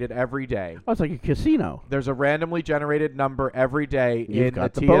generated every day. Oh, it's like a casino. There's a randomly generated number every day You've in the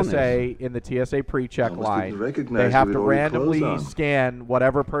got the TSA in the TSA pre-check Almost line. didn't recognize They you have with to all your clothes randomly on. scan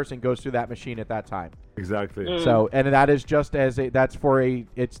whatever person goes through that machine at that time. Exactly. So, and that is just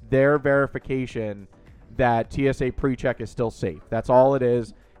it's their verification that TSA pre-check is still safe. That's all it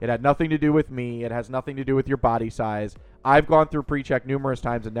is. It had nothing to do with me. It has nothing to do with your body size. I've gone through pre-check numerous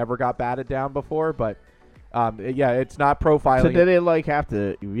times and never got batted down before, but it's not profiling. So did they have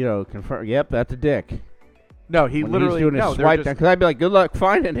to, confirm? Yep, that's a dick. No, he When literally he's doing his swipe down, because I'd be like, good luck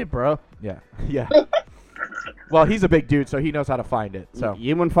finding it, bro. Yeah. Well, he's a big dude, so he knows how to find it. So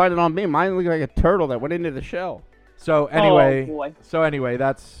you wouldn't find it on me. Mine looked like a turtle that went into the shell. So anyway, boy.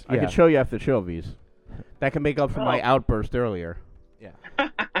 That's I could show you after the show, V's. That can make up for my outburst earlier. Yeah.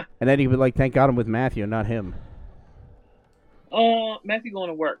 And then he would thank God I'm with Matthew, not him. Matthew going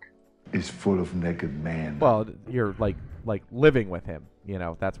to work. Is full of naked man. Well, you're like living with him.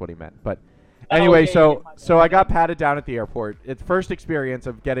 That's what he meant. But anyway, so I got patted down at the airport. It's first experience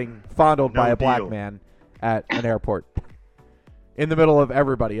of getting fondled by a black man at an airport in the middle of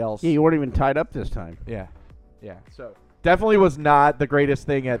everybody else. Yeah, you weren't even tied up this time. Yeah. So definitely was not the greatest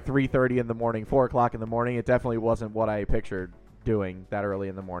thing at 3:30 in the morning, 4 o'clock in the morning. It definitely wasn't what I pictured doing that early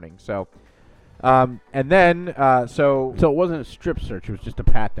in the morning. So, and then so it wasn't a strip search. It was just a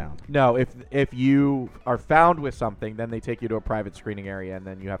pat down. No, if you are found with something, then they take you to a private screening area, and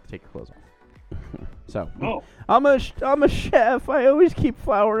then you have to take your clothes off. So, I'm a chef. I always keep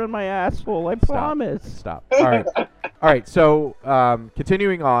flour in my asshole. I promise. Stop. All right. So,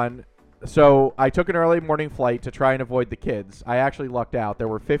 continuing on. So I took an early morning flight to try and avoid the kids. I actually lucked out. There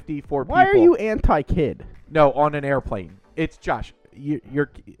were 54 people. Why are you anti-kid? No, on an airplane. It's Josh.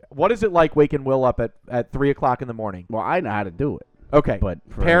 You're. What is it like waking Will up at 3 o'clock in the morning? Well, I know how to do it. Okay, but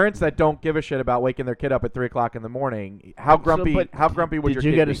parents that don't give a shit about waking their kid up at 3 o'clock in the morning, how grumpy would your kid be? Did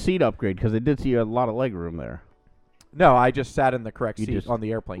you get a seat upgrade? Because they did see a lot of leg room there. No, I just sat in the correct seat on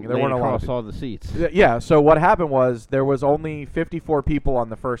the airplane. There weren't a lot of all the seats. Yeah. So what happened was there was only 54 people on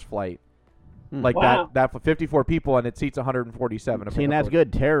the first flight, Like Wow. that for 54 people, and it seats 147. See, and that's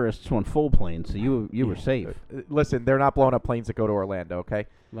good. Terrorists went full plane, so you were safe. Listen, they're not blowing up planes that go to Orlando, okay?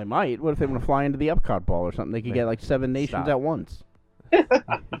 They might. What if they want to fly into the Epcot ball or something? They could get like 7 nations Stop. at once.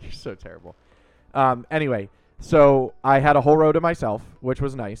 You're so terrible. Anyway, so I had a whole row to myself, which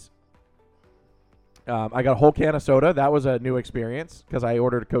was nice. I got a whole can of soda. That was a new experience because I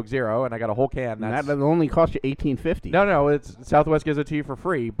ordered a Coke Zero, and I got a whole can. And that only cost you $18.50. No, it's Southwest gives it to you for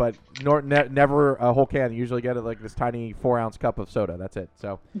free, but never a whole can. You usually get it like this tiny 4-ounce cup of soda. That's it.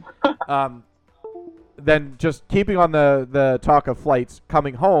 So, then just keeping on the talk of flights,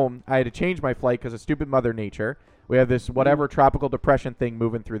 coming home, I had to change my flight because of stupid Mother Nature. We have this whatever tropical depression thing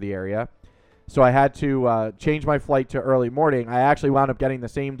moving through the area. So I had to change my flight to early morning. I actually wound up getting the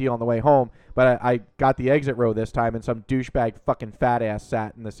same deal on the way home, but I got the exit row this time, and some douchebag fucking fat ass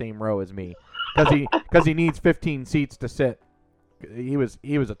sat in the same row as me because he needs 15 seats to sit. He was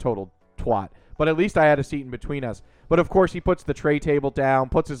a total twat. But at least I had a seat in between us. But of course he puts the tray table down,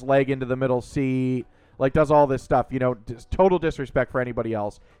 puts his leg into the middle seat, like does all this stuff. Total disrespect for anybody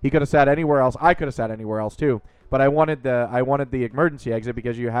else. He could have sat anywhere else. I could have sat anywhere else too. But I wanted the emergency exit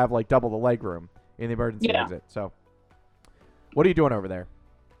because you have like double the leg room in the emergency exit. So, what are you doing over there?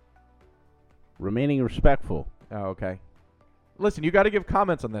 Remaining respectful. Oh, okay. Listen, you got to give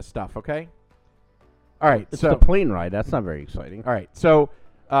comments on this stuff, okay? All right. It's so the plane ride. That's not very exciting. All right. So,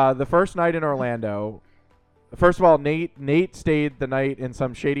 the first night in Orlando, first of all, Nate stayed the night in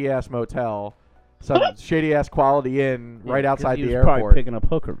some shady ass motel, some shady ass Quality Inn right outside he the was airport. Probably picking up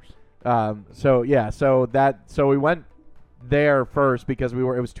hookers. So we went there first because it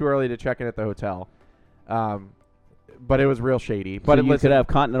was too early to check in at the hotel. But it was real shady. But so you could have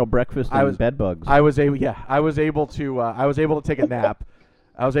continental breakfast and bed bugs. I was able to take a nap.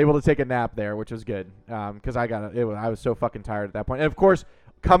 I was able to take a nap there, which was good. Because I was so fucking tired at that point. And of course,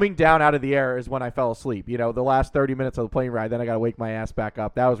 coming down out of the air is when I fell asleep. The last 30 minutes of the plane ride, then I got to wake my ass back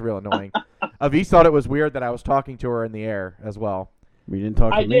up. That was real annoying. Avis thought it was weird that I was talking to her in the air as well. You didn't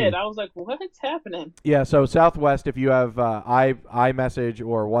talk to me. I did. I was like, what's happening? Yeah, so Southwest, if you have iMessage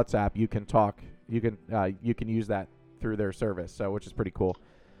or WhatsApp, you can talk. You can use that through their service, which is pretty cool.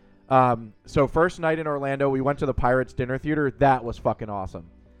 So first night in Orlando, we went to the Pirates Dinner Theater. That was fucking awesome.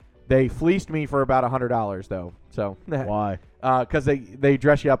 They fleeced me for about $100 though. So why? Because they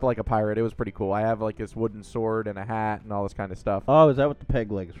dress you up like a pirate. It was pretty cool. I have like this wooden sword and a hat and all this kind of stuff. Oh, is that what the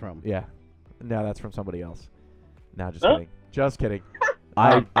peg leg's from? Yeah. No, that's from somebody else. No, just kidding. Just kidding.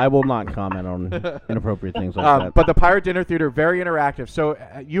 I will not comment on inappropriate things like that. But the Pirate Dinner Theater, very interactive. So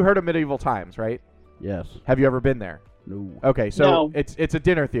you heard of Medieval Times, right? Yes. Have you ever been there? No. Okay, so it's a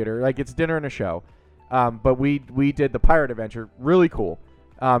dinner theater, like it's dinner and a show. But we did the Pirate Adventure, really cool,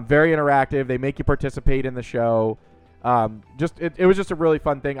 very interactive. They make you participate in the show. It was just a really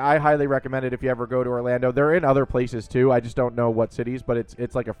fun thing. I highly recommend it if you ever go to Orlando. They're in other places too. I just don't know what cities, but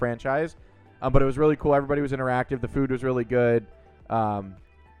it's like a franchise. But it was really cool. Everybody was interactive. The food was really good.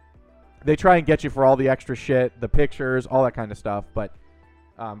 They try and get you for all the extra shit, the pictures, all that kind of stuff. But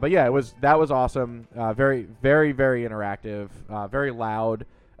yeah, that was awesome. Very, very, very interactive. Very loud.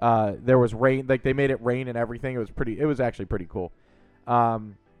 There was rain. Like they made it rain and everything. It was actually pretty cool.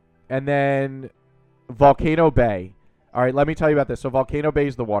 And then Volcano Bay. All right, let me tell you about this. So Volcano Bay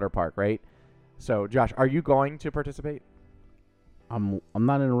is the water park, right? So Josh, are you going to participate? I'm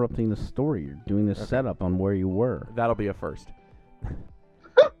not interrupting the story. You're doing this setup on where you were. That'll be a first.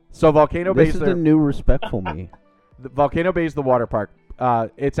 So Volcano Bay is the new respectful me. The Volcano Bay is the water park.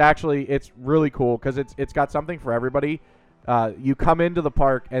 It's really cool because it's got something for everybody. You come into the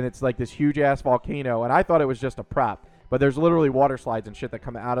park and it's like this huge ass volcano, and I thought it was just a prop, but there's literally water slides and shit that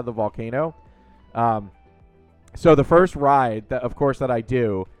come out of the volcano. So the first ride that I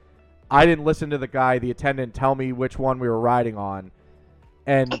do, I didn't listen to the attendant, tell me which one we were riding on.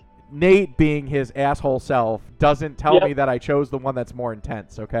 And Nate, being his asshole self, doesn't tell me that I chose the one that's more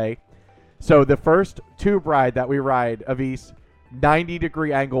intense, okay? So the first tube ride that we ride, Avis,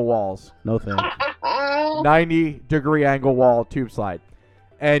 90-degree angle walls. No thanks. 90-degree angle wall tube slide.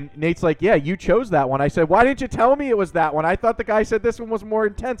 And Nate's like, yeah, you chose that one. I said, why didn't you tell me it was that one? I thought the guy said this one was more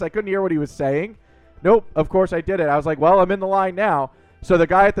intense. I couldn't hear what he was saying. Nope, of course I did it. I was like, well, I'm in the line now. So the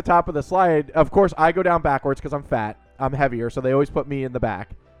guy at the top of the slide, of course, I go down backwards because I'm fat. I'm heavier, so they always put me in the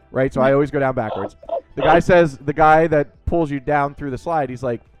back, right? So I always go down backwards. The guy that pulls you down through the slide, he's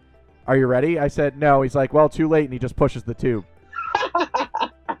like, are you ready? I said, no. He's like, well, too late, and he just pushes the tube.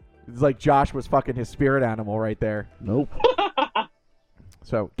 It's like Josh was fucking his spirit animal right there. Nope.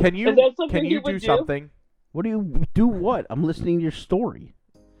 So can you do something? What do you do? What? I'm listening to your story.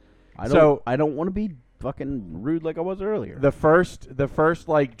 I don't want to be fucking rude like I was earlier. The first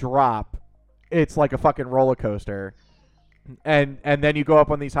like drop it's like a fucking roller coaster. And then you go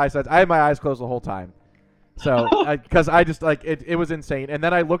up on these high slides. I had my eyes closed the whole time. So, because I just, like, it was insane. And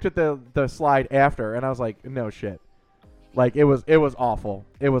then I looked at the slide after, and I was like, no shit. Like, it was awful.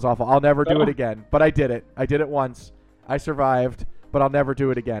 It was awful. I'll never do it again. But I did it. I did it once. I survived, but I'll never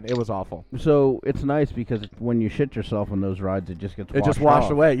do it again. It was awful. So it's nice because when you shit yourself on those rides, it just gets washed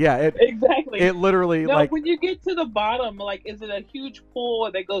off. away. Yeah, Exactly. It literally, No, like, when you get to the bottom, like, is it a huge pool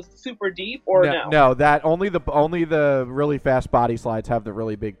that goes super deep or no? No, that only the really fast body slides have the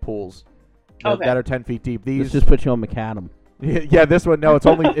really big pools that are 10 feet deep. These This just puts you on macadam. yeah, this one no, it's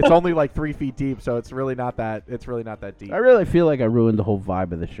only like 3 feet deep, so it's really not that deep. I really feel like I ruined the whole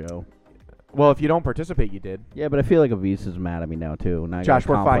vibe of the show. Well, if you don't participate, you did. Yeah, but I feel like Avis is mad at me now too. And I Josh,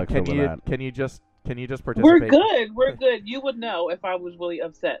 got a we're fine. complex Can you just participate? We're good. We're good. You would know if I was really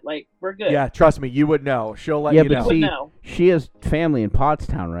upset. Like, we're good. Yeah, trust me, you would know. She'll let yeah, you but know. see, know. she has family in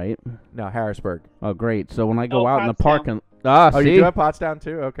Pottstown, right? No, Harrisburg. Oh, great. So when I go out in the Pottstown. parking, Oh, see? you do have Pottstown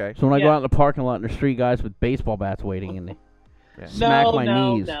too? Okay. So when I go Yeah. out in the parking lot and there's 3 guys with baseball bats waiting and they smack my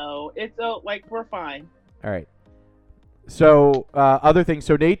knees. No. It's like, we're fine. All right. So other things.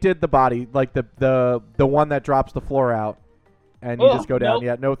 So Nate did the body, like the one that drops the floor out, and you just go down. Nope.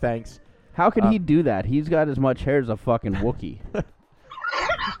 Yeah, no thanks. How could he do that? He's got as much hair as a fucking Wookiee.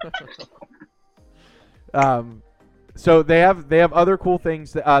 So they have other cool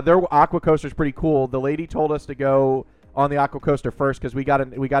things. Their aqua coaster's pretty cool. The lady told us to go on the aqua coaster first because we got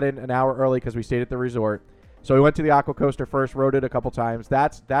in an hour early because we stayed at the resort. So we went to the aqua coaster first, rode it a couple times.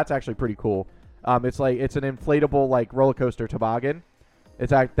 That's actually pretty cool. It's an inflatable like roller coaster toboggan.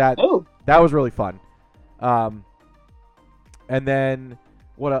 That was really fun. And then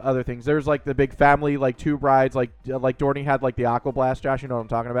what other things? There's like the big family like tube rides. Like Dorney had like the Aqua Blast. Josh, you know what I'm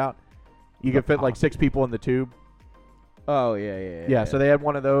talking about? You can fit like 6 people in the tube. Oh yeah. Yeah, so they had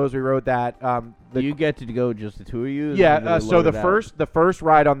one of those. We rode that. You get to go just the 2 of you? Yeah. So the first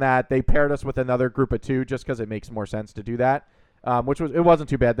ride on that, they paired us with another group of 2 just because it makes more sense to do that. It wasn't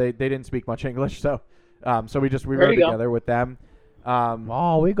too bad. They didn't speak much English, so we rode together with them.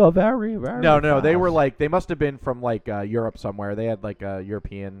 We go very, very. No, fast. they were like they must have been from like Europe somewhere. They had like a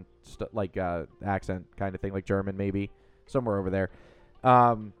European accent kind of thing, like German maybe, somewhere over there.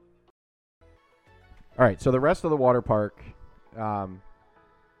 All right, so the rest of the water park, it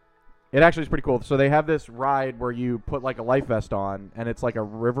actually is pretty cool. So they have this ride where you put like a life vest on, and it's like a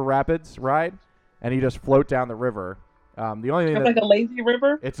river rapids ride, and you just float down the river. The only thing It's like a lazy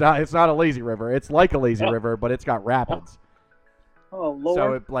river? It's not a lazy river. It's like a lazy river, but it's got rapids. Oh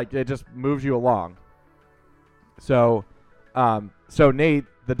Lord! So it just moves you along. So Nate,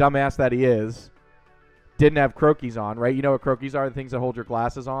 the dumbass that he is, didn't have croquis on, right? You know what croquis are? The things that hold your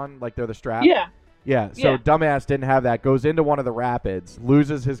glasses on, like they're the strap. Yeah. Yeah. So dumbass didn't have that. Goes into one of the rapids,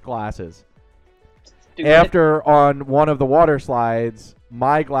 loses his glasses. Stupid. After on one of the water slides,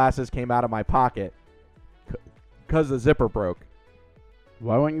 my glasses came out of my pocket because the zipper broke.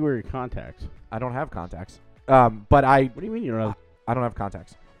 Why won't you wear your contacts? I don't have contacts. But What do you mean you don't have? I don't have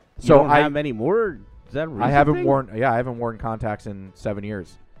contacts. You So don't have any more? Is that a recent I haven't thing? worn. Yeah, I haven't worn contacts in 7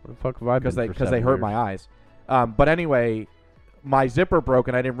 years What the fuck have I been? because they hurt my eyes. But anyway, my zipper broke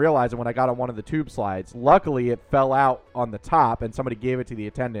and I didn't realize it when I got on one of the tube slides. Luckily, it fell out on the top and somebody gave it to the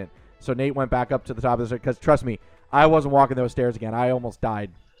attendant. So Nate went back up to the top of the because trust me, I wasn't walking those stairs again. I almost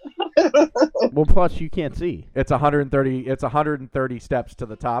died. Well, plus you can't see. It's 130. It's 130 steps to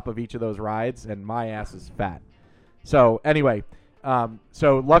the top of each of those rides, and my ass is fat. So anyway,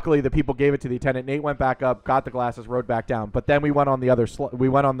 so luckily the people gave it to the attendant. Nate went back up, got the glasses, rode back down. But then we went on we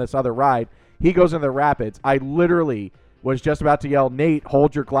went on this other ride. He goes into the rapids. I literally was just about to yell, "Nate,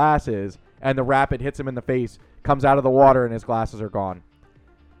 hold your glasses!" And the rapid hits him in the face, comes out of the water, and his glasses are gone.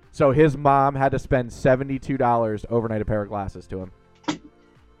 So his mom had to spend $72 overnight a pair of glasses to him.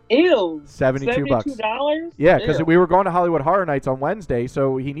 Ew. $72. $72? Yeah, because Ew. we were going to Hollywood Horror Nights on Wednesday,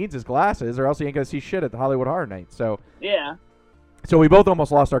 so he needs his glasses, or else he ain't gonna see shit at the Hollywood Horror Nights. So Yeah. So we both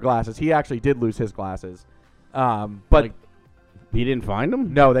almost lost our glasses. He actually did lose his glasses, but Like, he didn't find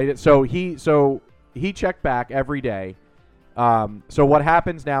them? no, they did. So he checked back every day. So what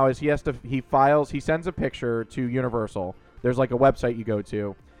happens now is he sends a picture to Universal. There's like a website you go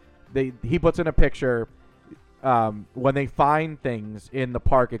to. He puts in a picture. When they find things in the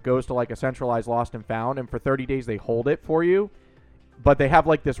park, it goes to like a centralized lost and found, and for 30 days they hold it for you. But they have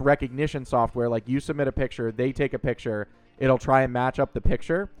like this recognition software. Like you submit a picture, they take a picture. It'll try and match up the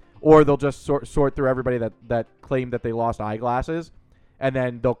picture, or they'll just sort through everybody that claimed that they lost eyeglasses, and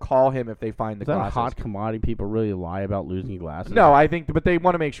then they'll call him if they find the Is that glasses. a hot commodity? People really lie about losing glasses? No, I think, but they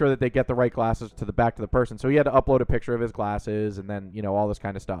want to make sure that they get the right glasses back to the person. So he had to upload a picture of his glasses, and then all this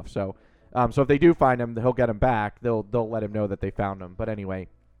kind of stuff. So So if they do find him, he'll get him back. They'll let him know that they found him. But anyway,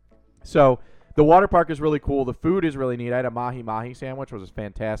 so the water park is really cool. The food is really neat. I had a mahi-mahi sandwich, which was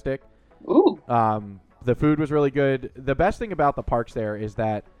fantastic. Ooh. The food was really good. The best thing about the parks there is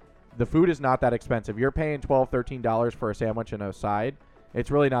that the food is not that expensive. You're paying $12, $13 for a sandwich and a side.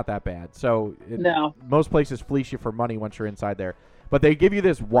 It's really not that bad. So No. most places fleece you for money once you're inside there. But they give you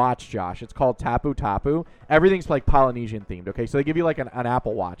this watch, Josh. It's called Tapu Tapu. Everything's like Polynesian themed, okay? So they give you like an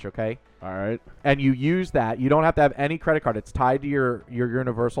Apple Watch, okay? All right. And you use that. You don't have to have any credit card. It's tied to your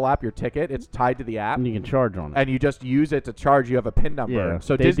Universal app, your ticket. It's tied to the app. And you can charge on it. And you just use it to charge. You have a PIN number. Yeah,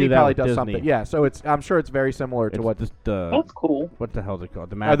 So they Disney do that probably with does Disney. something. Yeah, so I'm sure it's very similar to It's what just, That's cool. what the hell's it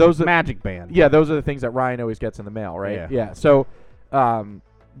called? The magic band. Yeah, those are the things that Ryan always gets in the mail, right? Yeah. So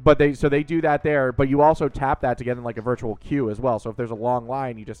but they do that there, but you also tap that to get in like a virtual queue as well. So if there's a long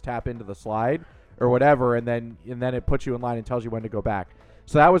line, you just tap into the slide or whatever, and then it puts you in line and tells you when to go back.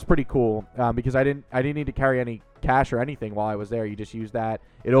 So that was pretty cool because I didn't need to carry any cash or anything while I was there. You just use that.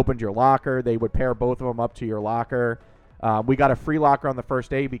 It opened your locker. They would pair both of them up to your locker. We got a free locker on the first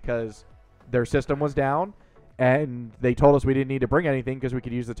day because their system was down, and they told us we didn't need to bring anything because we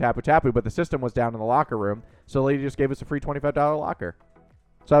could use the Tapu Tapu, but the system was down in the locker room. So the lady just gave us a free $25 locker.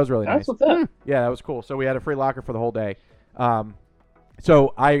 So that was really nice. That's what's up. Yeah, that was cool. So we had a free locker for the whole day.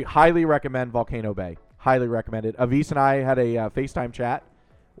 So I highly recommend Volcano Bay. Highly recommend it. Avis and I had a FaceTime chat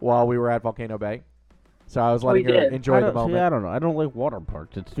while we were at Volcano Bay. So I was letting her enjoy the moment. See, I don't know. I don't like water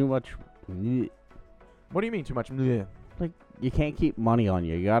parks. It's too much. What do you mean too much? Like, you can't keep money on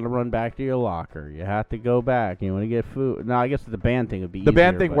you. You got to run back to your locker. You have to go back. You want to get food. No, I guess the band thing would be The easier,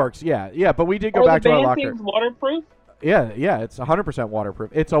 band thing but works. Yeah, but we did go back to our the locker. band thing's waterproof? Yeah, it's 100% waterproof.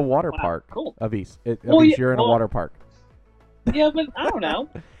 It's a water park. Cool. Avis. Well, Avis, you're in a water park. Yeah, but I don't know.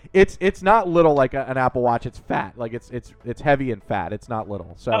 It's not little like an Apple Watch. It's fat. Like it's heavy and fat. It's not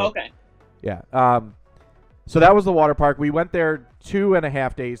little. So okay. Yeah. So that was the water park. We went there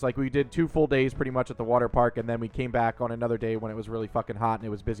 2.5 days. Like we did 2 full days pretty much at the water park, and then we came back on another day when it was really fucking hot and it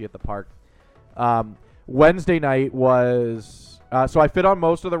was busy at the park. Wednesday night was so I fit on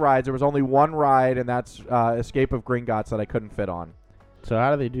most of the rides. There was only one ride, and that's Escape of Gringotts that I couldn't fit on. So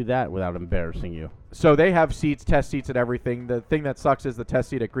how do they do that without embarrassing you? So they have seats, test seats and everything. The thing that sucks is the test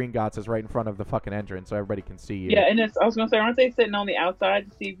seat at Gringotts is right in front of the fucking entrance, so everybody can see you. Yeah, and I was going to say, aren't they sitting on the outside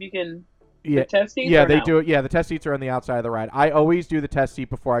to see if you can the test seats? Yeah, or they no? do it. Yeah, the test seats are on the outside of the ride. I always do the test seat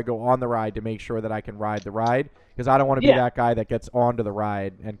before I go on the ride to make sure that I can ride the ride because I don't want to be that guy that gets onto the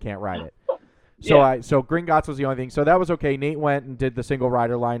ride and can't ride it. So so Gringotts was the only thing. So that was okay. Nate went and did the single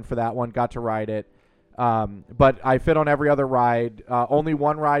rider line for that one, got to ride it. But I fit on every other ride. Only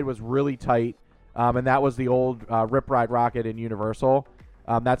one ride was really tight, and that was the old Rip Ride Rocket in Universal.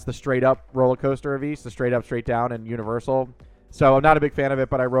 That's the straight up roller coaster of East, the straight up, straight down in Universal. So I'm not a big fan of it,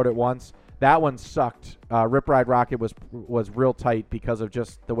 but I rode it once. That one sucked. Rip Ride Rocket was real tight because of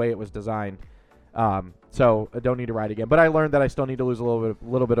just the way it was designed. So I don't need to ride again. But I learned that I still need to lose a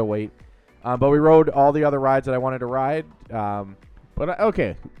little bit of weight. But we rode all the other rides that I wanted to ride. But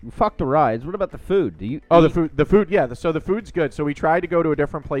okay, fuck the rides. What about the food? Do you? The food. Yeah. So the food's good. So we try to go to a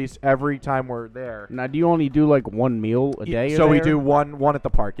different place every time we're there. Now, do you only do like one meal a day? So we do one at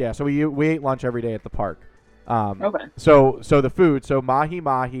the park. Yeah. So we ate lunch every day at the park. Okay. So the food. So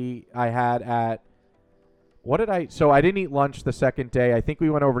mahi I had at. What did I? So I didn't eat lunch the second day. I think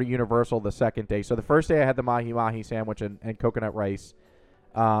we went over to Universal the second day. So the first day I had the mahi sandwich and coconut rice.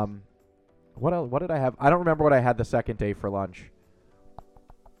 What else? What did I have? I don't remember what I had the second day for lunch.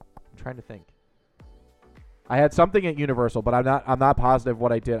 I'm trying to think. I had something at Universal, but I'm not positive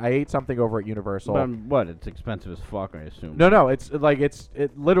what I did. I ate something over at Universal. But what? It's expensive as fuck, I assume. No. It's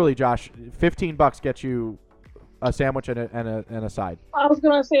literally, Josh. $15 gets you a sandwich and a side. I was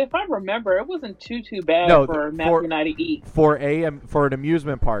gonna say, if I remember, it wasn't too bad for Matthew and I to eat. For an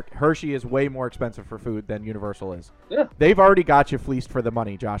amusement park, Hershey is way more expensive for food than Universal is. Yeah. They've already got you fleeced for the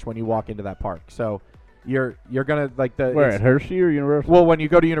money, Josh, when you walk into that park. So you're gonna like the where at Hershey or Universal? Well, when you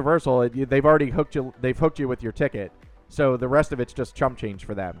go to Universal, they've already hooked you. They've hooked you with your ticket. So the rest of it's just chump change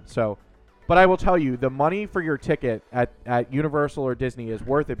for them. So. But I will tell you, the money for your ticket at Universal or Disney is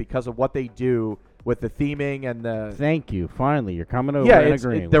worth it because of what they do with the theming and the... Thank you. Finally, you're coming over and and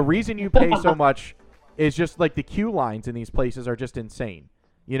agreeing. The reason you pay so much is just like the queue lines in these places are just insane.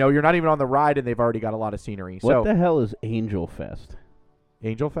 You know, you're not even on the ride and they've already got a lot of scenery. What the hell is Angel Fest?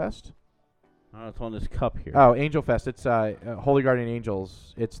 Angel Fest? Oh, it's on this cup here. Oh, Angel Fest. It's Holy Guardian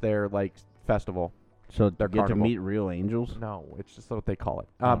Angels. It's their, like, festival. So their you get to meet real angels? No, it's just what they call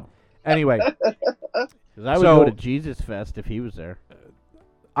it. Anyway. Because I would go to Jesus Fest if he was there.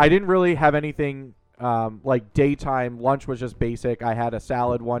 I didn't really have anything Like daytime lunch was just basic. I had a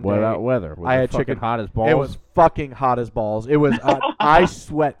salad one What day. about weather? Was I it had fucking chicken. hot as balls? It was fucking hot as balls. It was. I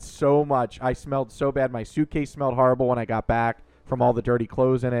sweat so much. I smelled so bad. My suitcase smelled horrible when I got back from all the dirty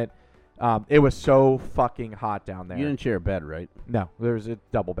clothes in it. It was so fucking hot down there. You didn't share a bed, right? No, there was a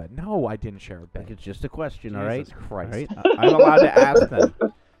double bed. No, I didn't share a bed. It's just a question, all Jesus right? Christ. All right? I'm allowed to ask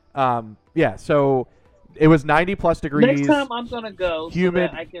them. Yeah, so it was 90 plus degrees. Next time I'm gonna go humid,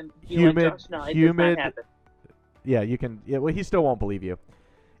 so that I can be humid, like Josh. No, it humid. does not happen. Yeah, you can. Yeah, well, he still won't believe you.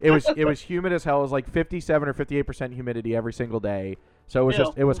 It was humid as hell. It was like 57 or 58% humidity every single day. So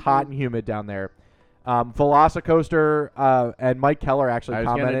it was hot and humid down there. Velocicoaster and Mike Keller actually I was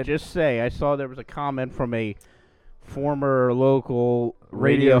commented. going to just say, I saw there was a comment from a former local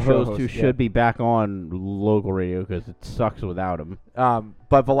Radio radio show host who host, yeah. should be back on local radio because it sucks without him.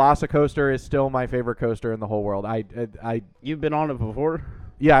 But Velocicoaster is still my favorite coaster in the whole world. You've been on it before?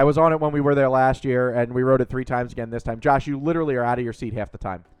 Yeah, I was on it when we were there last year, and we rode it 3 times again this time. Josh, you literally are out of your seat half the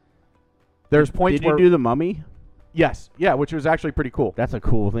time. There's points Did you where do the Mummy? yes, yeah, which was actually pretty cool. That's a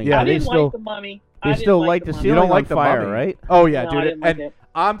cool thing. Yeah. I they didn't still like the Mummy. they still like the Mummy. ceiling You don't like on the fire, Mummy. right? Oh yeah, No, I dude, didn't like and it.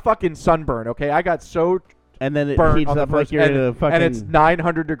 I'm fucking sunburned. Okay, I got so And then it burnt heats on the up like first, you're in a fucking. and it's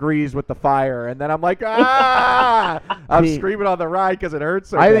 900 degrees with the fire, and then I'm like, ah! I'm See, screaming on the ride because it hurts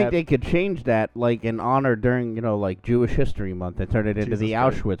so I bad. think they could change that, like in honor during, like Jewish History Month, and turn it into Jesus the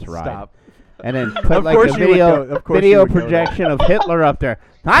Christ. Auschwitz ride. Stop. And then put Of like course a you would video, go- of course you video would go there. projection of Hitler up there.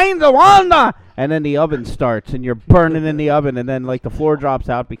 Time to wonder! And then the oven starts, and you're burning in the oven, and then like the floor drops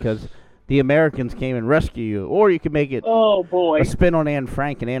out because the Americans came and rescue you. Or you could make it Oh boy. a spin on Anne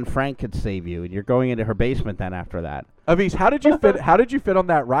Frank, and Anne Frank could save you, and you're going into her basement then after that. Avis, how did you fit? How did you fit on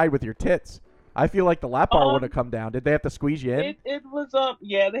that ride with your tits? I feel like the lap bar would have come down. Did they have to squeeze you in? It was up.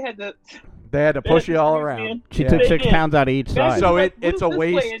 Yeah, they had to. They had to push you all squeeze me around. in. She Yeah. took They 6 did. pounds out of each side. So Like, it's a move this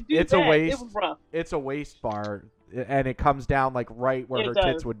way waist. and do It's a that. waist. It was rough. It's a waist bar, and it comes down like right where It her does.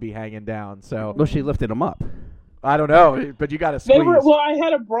 tits would be hanging down. So Well, she lifted them up. I don't know, but you got to They squeeze. were, well, I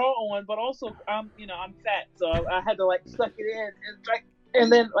had a bra on, but also I'm fat, so I had to like suck it in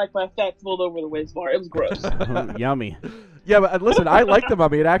and then like my fat flowed over the waist bar. It was gross. Yummy. Yeah, but listen, I like the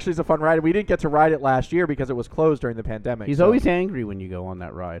Mummy. It actually is a fun ride. We didn't get to ride it last year because it was closed during the pandemic. He's so. always angry when you go on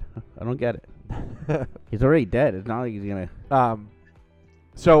that ride. I don't get it. He's already dead. It's not like he's gonna.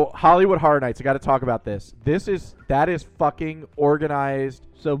 So Hollywood Horror Nights. I got to talk about this. That is fucking organized.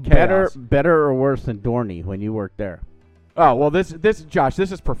 So chaos. better or worse than Dorney when you worked there? Oh well, this Josh,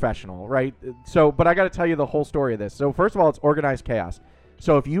 this is professional, right? So, but I got to tell you the whole story of this. So first of all, it's organized chaos.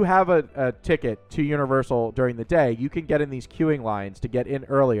 So if you have a ticket to Universal during the day, you can get in these queuing lines to get in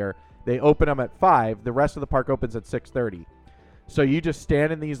earlier. They open them at 5. The rest of the park opens at 6:30. So you just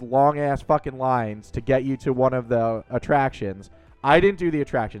stand in these long ass fucking lines to get you to one of the attractions. I didn't do the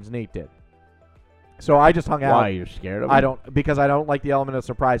attractions. Nate did. So I just hung out. Why, you're scared of him? Because I don't like the element of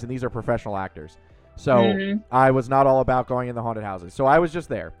surprise, and these are professional actors. So I was not all about going in the haunted houses. So I was just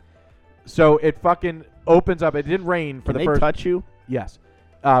there. So it fucking opens up. It didn't rain for Can the they first. touch you? Yes.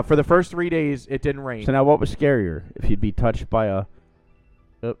 For the first 3 days, it didn't rain. So now, what was scarier? If you'd be touched by a...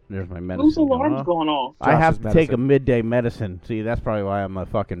 Oh, there's my medicine. Whose going alarm's off. going off? I have Josh's to take a medicine. midday medicine. See, that's probably why I'm a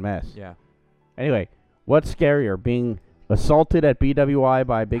fucking mess. Yeah. Anyway, what's scarier? Being assaulted at BWI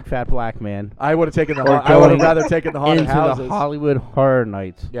by a big fat black man I would have taken the. Or I would have going rather taken the haunted into houses. the Hollywood Horror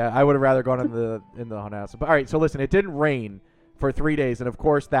Nights? Yeah, I would have rather gone in the haunted houses. But all right, so listen, it didn't rain for 3 days, and of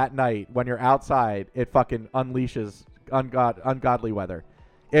course that night when you're outside, it fucking unleashes ungodly weather.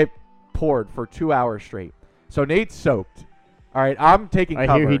 It poured for 2 hours straight. So Nate's soaked. All right, I'm taking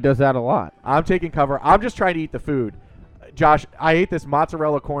cover. I hear he does that a lot. I'm taking cover. I'm just trying to eat the food. Josh, I ate this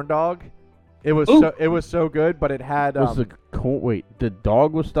mozzarella corn dog. It was so good, but it had Wait, the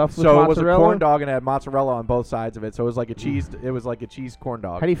dog was stuffed with so mozzarella? it was a corn dog and it had mozzarella on both sides of it. So it was like a cheese. It was like a cheese corn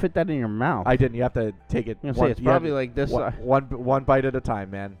dog. How do you fit that in your mouth? I didn't. You have to take it. I was gonna say, it's probably like this. One bite at a time,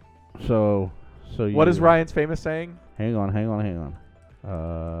 man. So What is Ryan's famous saying? Hang on.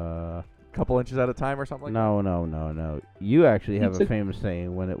 Couple inches at a time or something like No. You actually have a famous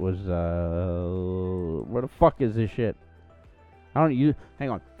saying when it was, where the fuck is this shit? Hang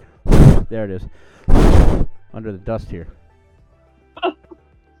on. There it is. Under the dust here.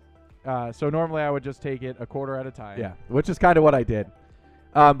 So normally I would just take it a quarter at a time. Yeah, which is kind of what I did.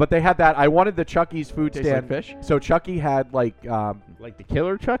 But they had that. I wanted the Chucky's food Tastes stand. like fish? So Chucky had like the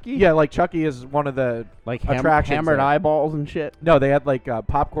killer Chucky? Yeah, like Chucky is one of the Like attractions hammered there. eyeballs and shit? No, they had like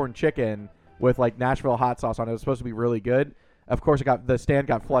popcorn chicken with like Nashville hot sauce on it. It was supposed to be really good. Of course, the stand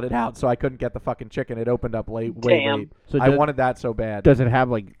got flooded out, so I couldn't get the fucking chicken. It opened up way late. So I wanted that so bad. Does it have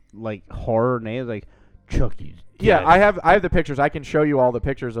like horror names like Chucky's Yeah, I have the pictures. I can show you all the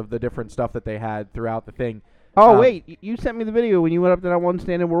pictures of the different stuff that they had throughout the thing. Oh, wait. You sent me the video when you went up to that one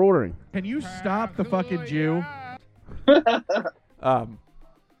stand and were ordering. Can you stop the fucking Jew?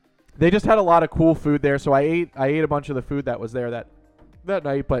 They just had a lot of cool food there, so I ate a bunch of the food that was there that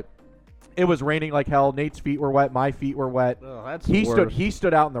night, but it was raining like hell. Nate's feet were wet. My feet were wet. Oh, that's He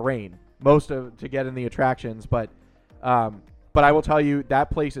stood out in the rain to get in the attractions, but I will tell you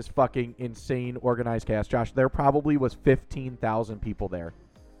that place is fucking insane organized chaos. Josh, there probably was 15,000 people there.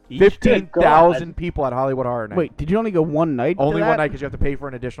 15,000 people at Hollywood Horror Night. Wait, did you only go one night? Only one night because you have to pay for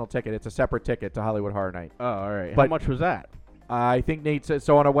an additional ticket. It's a separate ticket to Hollywood Horror Night. Oh, all right. But how much was that? I think Nate said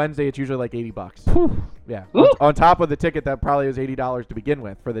so. On a Wednesday, it's usually like $80. Yeah, on top of the ticket that probably was $80 to begin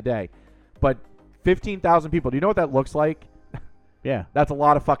with for the day. But 15,000 people. Do you know what that looks like? Yeah, that's a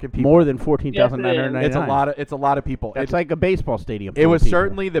lot of fucking people. More than 14,999. It's a lot of people. It's like a baseball stadium. It was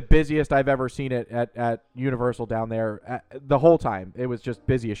certainly the busiest I've ever seen it at Universal down there. The whole time, it was just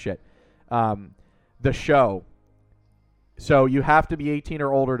busy as shit. The show. So you have to be 18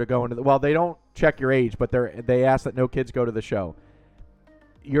 or older to go into well, they don't check your age, but they ask that no kids go to the show.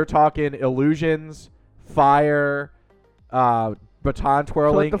 You're talking illusions, fire, baton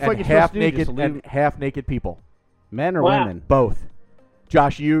twirling, and half naked people. Men or women? Both.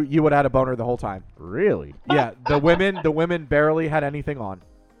 Josh, you would have had a boner the whole time. Really? Yeah. The women barely had anything on.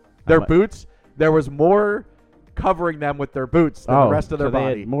 Their boots, there was more covering them with their boots than the rest of their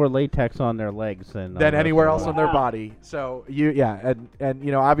body. They had more latex on their legs than anywhere else on their body. So and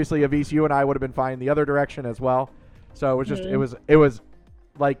you know, obviously Avis, you and I would have been fine the other direction as well. So it was just it was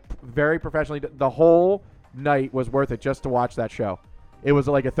like very professionally. The whole night was worth it just to watch that show. It was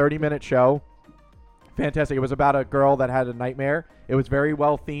like a 30-minute show. Fantastic. It was about a girl that had a nightmare. It was very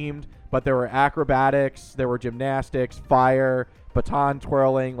well themed, but there were acrobatics, there were gymnastics, fire, baton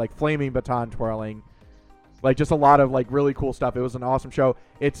twirling, like flaming baton twirling. Like just a lot of like really cool stuff. It was an awesome show.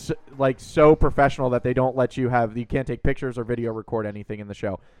 It's like so professional that they don't let you can't take pictures or video record anything in the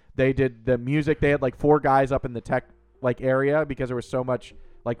show. They did the music. They had like 4 guys up in the tech like area because there was so much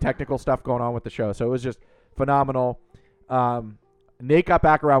like technical stuff going on with the show. So it was just phenomenal. Nate got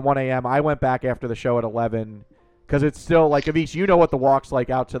back around 1 a.m. I went back after the show at 11 because it's still like Avis, you know what the walk's like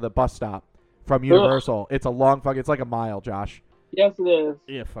out to the bus stop from Universal. It's a long it's like a mile, Josh. Yes, it is.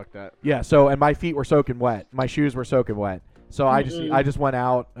 Yeah, fuck that. Yeah, so and my feet were soaking wet. My shoes were soaking wet. So I just went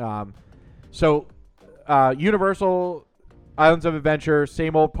out. Universal Islands of Adventure,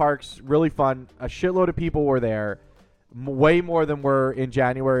 same old parks, really fun. A shitload of people were there. Way more than were in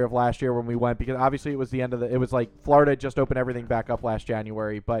January of last year when we went because obviously it was the end of it was like Florida just opened everything back up last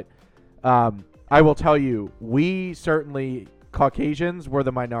January. But I will tell you, we certainly, Caucasians were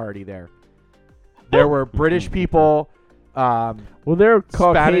the minority there. There were British people. Well, they're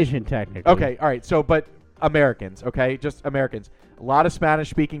Caucasian Spanish, technically. Okay, all right. So, but Americans, okay? Just Americans. A lot of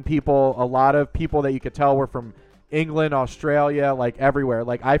Spanish-speaking people, a lot of people that you could tell were from England, Australia, like everywhere.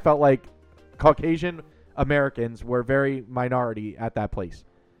 Like I felt like Caucasian Americans were very minority at that place.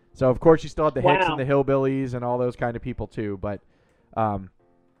 So, of course, you still had the Hicks and the Hillbillies and all those kind of people too. But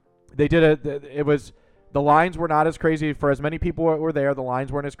they did it was the lines were not as crazy. For as many people were there, the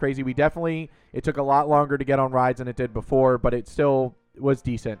lines weren't as crazy. It took a lot longer to get on rides than it did before, but it still was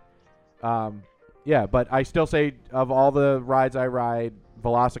decent. But I still say of all the rides I ride,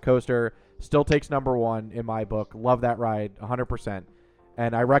 Velocicoaster still takes number 1 in my book. Love that ride 100%.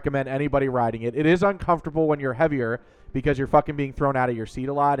 And I recommend anybody riding it. It is uncomfortable when you're heavier because you're fucking being thrown out of your seat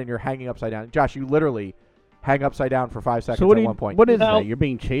a lot and you're hanging upside down. Josh, you literally hang upside down for 5 seconds at one point. What is that? You're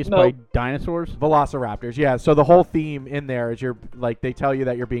being chased by dinosaurs? Velociraptors, yeah. So the whole theme in there is they tell you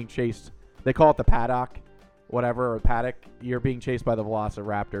that you're being chased. They call it the paddock, whatever, or paddock. You're being chased by the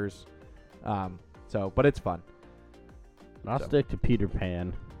Velociraptors. But it's fun. I'll stick to Peter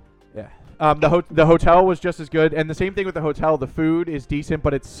Pan. Yeah. The hotel was just as good, and the same thing with the hotel. The food is decent,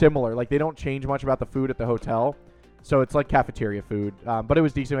 but it's similar. Like they don't change much about the food at the hotel, so it's like cafeteria food. But it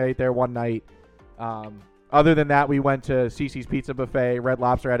was decent. We ate there one night. Other than that, we went to Cece's Pizza Buffet. Red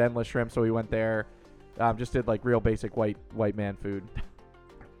Lobster had endless shrimp, so we went there. Just did like real basic white man food.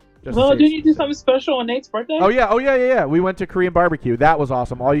 Well, didn't you do something special on Nate's birthday? Oh yeah. We went to Korean barbecue. That was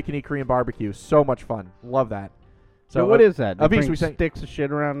awesome. All you can eat Korean barbecue. So much fun. Love that. So what is that? Avis, we sticks of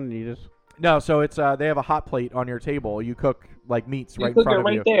shit around and you just. No, so it's they have a hot plate on your table. You cook like meats right in cook front it of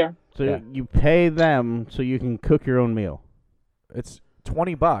right you. there. So you pay them so you can cook your own meal. It's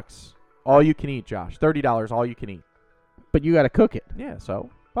 $20, all you can eat, Josh. $30, all you can eat. But you got to cook it. Yeah,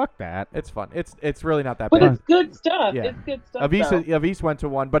 so fuck that. It's fun. It's really not that but bad. It's good stuff. Yeah. It's good stuff. Avis went to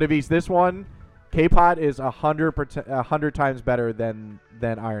one, but Avis, this one, K-Pot is 100 times better than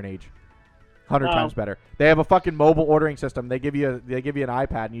Iron Age. 100 Wow. times better. They have a fucking mobile ordering system. They give you an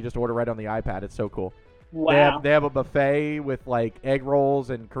iPad and you just order right on the iPad. It's so cool. Wow. They have a buffet with like egg rolls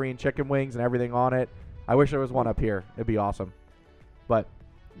and Korean chicken wings and everything on it. I wish there was one up here. It'd be awesome. But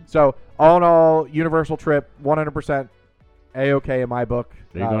so all in all, Universal trip, 100% A-okay in my book.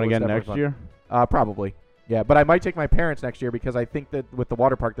 Are you going It was again definitely next fun. year? Probably. Yeah, but I might take my parents next year because I think that with the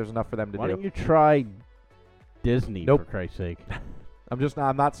water park, there's enough for them to Why do. don't you try Disney, Nope. for Christ's sake?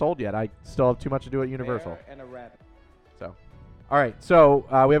 I'm not sold yet. I still have too much to do at Universal. Bear and a rabbit. So, all right. So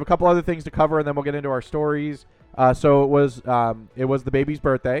we have a couple other things to cover, and then we'll get into our stories. So it was the baby's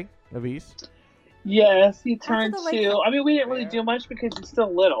birthday, Avis. Yes, he turned the two. I mean, we didn't really do much because he's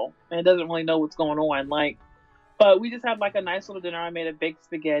still little and doesn't really know what's going on. Like, but we just had like a nice little dinner. I made a baked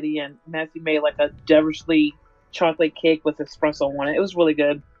spaghetti, and Nancy made like a devilishly chocolate cake with espresso on it. It was really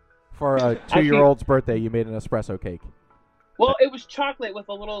good. For a 2-year-old's birthday, you made an espresso cake. Well, it was chocolate with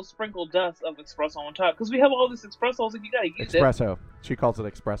a little sprinkled dust of espresso on top because we have all this espressos and you gotta use Espresso. She calls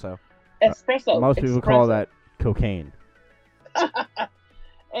it espresso. it. Espresso. Most people call that cocaine.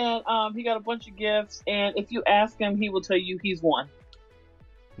 And he got a bunch of gifts, and if you ask him, he will tell you he's won.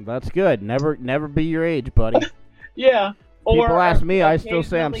 That's good. Never be your age, buddy. Yeah. People ask me, I still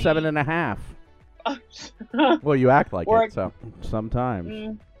say I'm occasionally- 7.5. Well, you act like Or- it, so.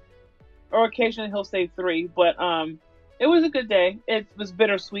 Sometimes. Or occasionally he'll say 3, but it was a good day. It was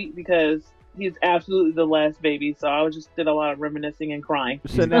bittersweet because he's absolutely the last baby, so I just did a lot of reminiscing and crying.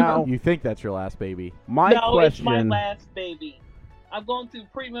 So now, You think that's your last baby. my No, it's my question. last baby. I'm going through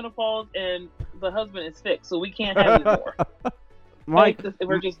premenopause, and the husband is sick, so we can't have any more.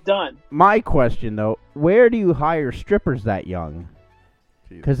 We're just done. My question, though, where do you hire strippers that young?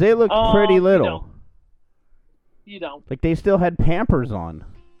 Because they look pretty You little. don't. You don't. Like, they still had Pampers on.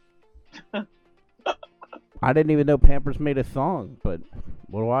 I didn't even know Pampers made a thong, but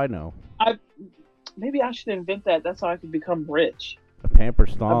what do I know? Maybe I should invent that. That's how I could become rich. A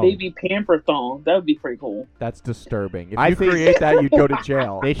Pampers thong. A baby pamper thong. That would be pretty cool. That's disturbing. If I you think- create that, you'd go to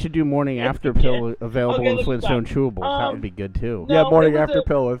jail. They should do morning after pill available Okay, in look, Flintstone stop. chewables. That would be good, too. No, Yeah, morning it was after a-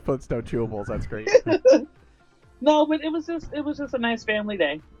 pill with Flintstone chewables. That's great. No, but it was just a nice family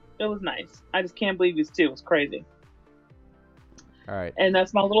day. It was nice. I just can't believe he's 2. It's crazy. All right. And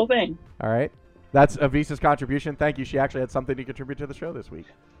that's my little thing. All right. That's Avisa's contribution. Thank you. She actually had something to contribute to the show this week.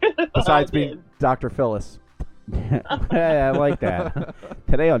 Besides I being did. Dr. Phillyis. Yeah, I like that.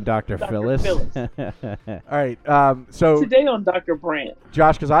 Today on Dr. Dr. Phillyis. All right. So, Today on Dr. Brandt.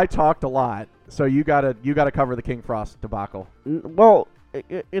 Josh, because I talked a lot, so you gotta cover the King Frost debacle. Well,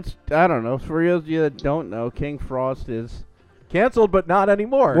 it's, I don't know. For those of you that don't know, King Frost is... Canceled, but not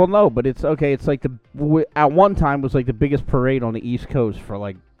anymore. Well, no, but it's okay. It's like at one time was like the biggest parade on the East Coast for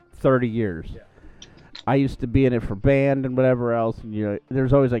like 30 years. Yeah. I used to be in it for band and whatever else. And,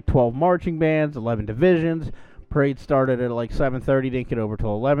 there's always like 12 marching bands, 11 divisions. Parade started at like 7:30, didn't get over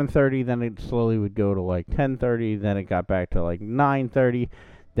till 11:30. Then it slowly would go to like 10:30. Then it got back to like 9:30.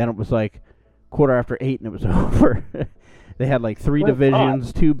 Then it was like 8:15 and it was over. They had like 3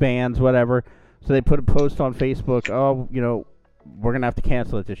 divisions, 2 bands, whatever. So they put a post on Facebook. Oh, we're gonna have to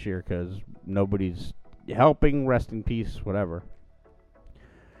cancel it this year because nobody's helping. Rest in peace, whatever.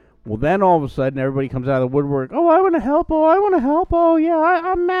 Well, then all of a sudden, everybody comes out of the woodwork. Oh, I want to help. Oh, I want to help. Oh, yeah,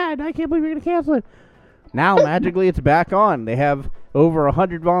 I'm mad. I can't believe you're going to cancel it. Now, magically, it's back on. They have over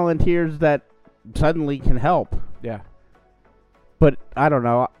 100 volunteers that suddenly can help. Yeah. But I don't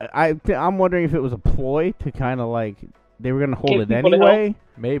know. I'm wondering if it was a ploy to kind of like they were going to hold Get it people to anyway.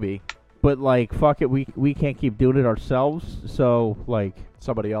 Maybe. But like, fuck it, we can't keep doing it ourselves. So like,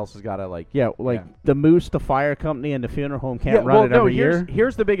 somebody else has got to the Moose, the fire company, and the funeral home can't run it every year.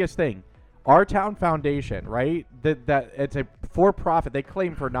 Here's the biggest thing. Our town foundation, right? That it's a for-profit. They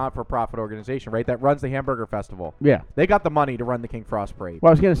claim for not-for-profit organization, right? That runs the Hamburger Festival. Yeah. They got the money to run the King Frost Parade.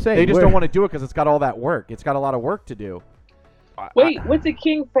 Well, I was gonna say they just don't want to do it because it's got all that work. It's got a lot of work to do. Wait, what's a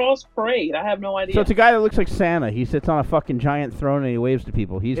King Frost Parade? I have no idea. So it's a guy that looks like Santa. He sits on a fucking giant throne and he waves to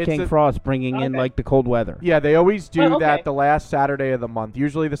people. He's King Frost, bringing in like the cold weather. Yeah, they always do Oh, okay. that the last Saturday of the month,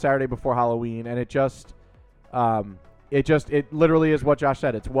 usually the Saturday before Halloween, and it literally is what Josh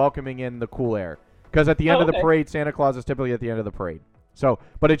said. It's welcoming in the cool air. Because at the end of the parade, Santa Claus is typically at the end of the parade. So,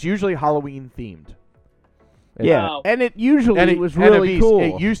 but it's usually Halloween themed. Yeah, Wow. and it usually And was really cool.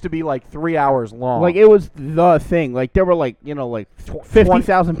 It used to be like 3 hours long. Like it was the thing. Like there were like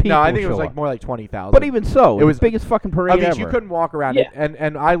 50,000 people. No, I think it show was like up. more like 20,000. But even so, it was the biggest fucking parade I mean, ever. you couldn't walk around Yeah. it,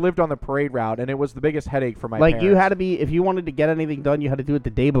 and I lived on the parade route, and it was the biggest headache for my like parents. you had to be, if you wanted to get anything done, you had to do it the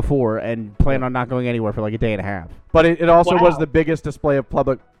day before and plan on not going anywhere for like a day and a half. But it also was Wow. the biggest display of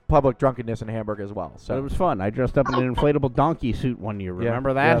public public drunkenness in Hamburg as well. So it So was fun. I dressed up in an inflatable donkey suit one year.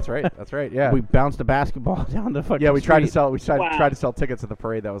 Remember that? Yeah, that's right. That's right. Yeah. We bounced a basketball down the fucking Yeah, we tried to street. sell. We tried, Wow. tried to sell tickets at the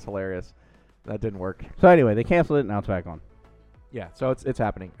parade. That was hilarious. That didn't work. So anyway, they canceled it. Now it's back on. Yeah, so it's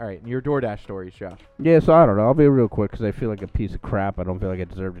happening. All right, and your DoorDash stories, Josh. Yeah, so I don't know. I'll be real quick because I feel like a piece of crap. I don't feel like I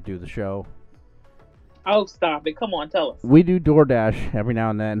deserve to do the show. Oh, stop it! Come on, tell us. We do DoorDash every now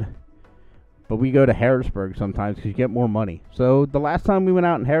and then, but we go to Harrisburg sometimes because you get more money. So the last time we went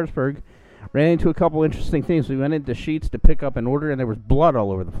out in Harrisburg, ran into a couple interesting things. We went into Sheets to pick up an order, and there was blood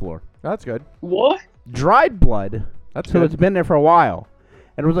all over the floor. That's good. What? Dried blood. That's So good. it's been there for a while.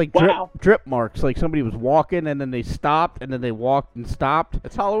 And it was like Wow. drip marks, like somebody was walking, and then they stopped, and then they walked and stopped.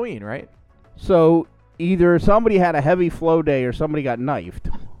 It's Halloween, right? So either somebody had a heavy flow day or somebody got knifed.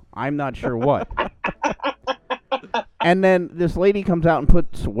 I'm not sure what. And then this lady comes out and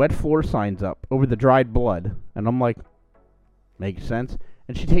puts wet floor signs up over the dried blood. And I'm like, makes sense.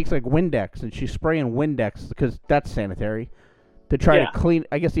 And she takes like Windex and she's spraying Windex because that's sanitary to try Yeah. to clean.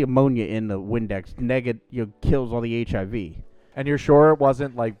 I guess the ammonia in the Windex kills all the HIV. And you're sure it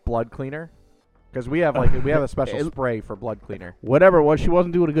wasn't like blood cleaner? Because we have we have a special spray for blood cleaner. Whatever it was, she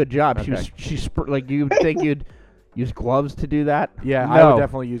wasn't doing a good job. Okay. Like you would think you'd use gloves to do that. Yeah, No. I would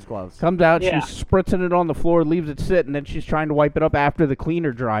definitely use gloves. Comes out, Yeah. she's spritzing it on the floor, leaves it sit, and then she's trying to wipe it up after the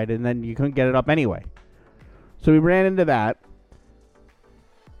cleaner dried, and then you couldn't get it up anyway. So we ran into that.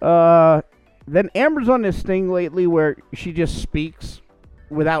 Then Amber's on this thing lately where she just speaks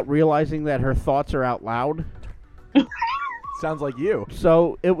without realizing that her thoughts are out loud. Sounds like you.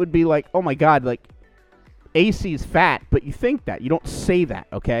 So it would be like, oh my God, like AC's fat, but you think that. You don't say that,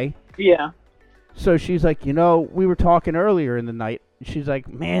 okay? Yeah. So she's like, we were talking earlier in the night. She's like,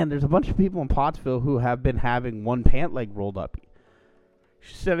 man, there's a bunch of people in Pottsville who have been having one pant leg rolled up.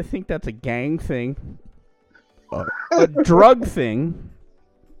 She said, I think that's a gang thing, a drug thing,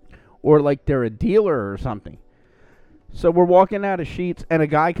 or like they're a dealer or something. So we're walking out of Sheets, and a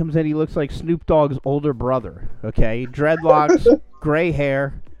guy comes in. He looks like Snoop Dogg's older brother, okay? Dreadlocks, gray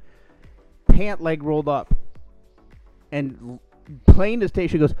hair, pant leg rolled up. And plain as day,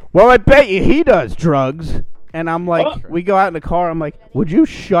 she goes, well, I bet you he does drugs. And I'm like, we go out in the car. I'm like, would you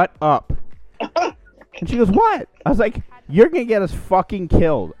shut up? And she goes, what? I was like, you're going to get us fucking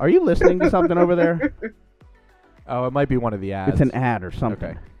killed. Are you listening to something over there? Oh, it might be one of the ads. It's an ad or something.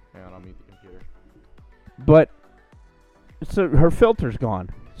 Okay. Hang on, I'll mute the computer. But, so her filter's gone.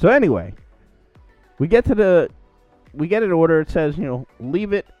 So anyway, we get an order. It says,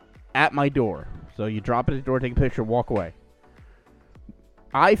 leave it at my door. So you drop it at the door, take a picture, walk away.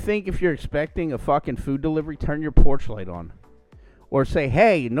 I think if you're expecting a fucking food delivery, turn your porch light on. Or say,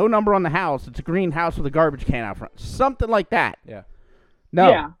 hey, no number on the house. It's a green house with a garbage can out front. Something like that. Yeah. No,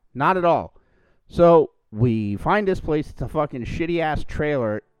 Yeah. not at all. So we find this place. It's a fucking shitty-ass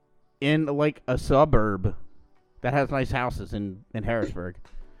trailer in, like, a suburb that has nice houses in Harrisburg.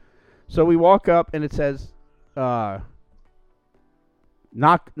 So we walk up, and it says,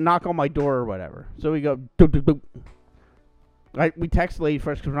 knock on my door or whatever. So we go, doop, doop, doop. We text the lady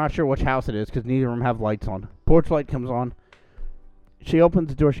first because we're not sure which house it is because neither of them have lights on. Porch light comes on. She opens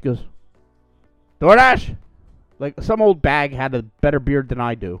the door. She goes, DoorDash? Like, some old bag had a better beard than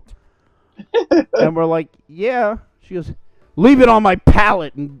I do. And we're like, yeah. She goes, leave it on my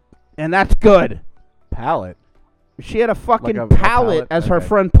pallet, and that's good. Pallet? She had a fucking Like a pallet pallet? as her Okay.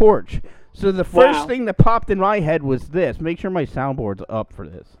 front porch. So the first Wow. thing that popped in my head was this. Make sure my soundboard's up for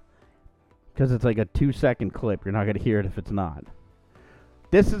this. Because it's like a 2-second clip. You're not going to hear it if it's not.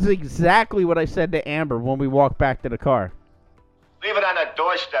 This is exactly what I said to Amber when we walked back to the car. Leave it on the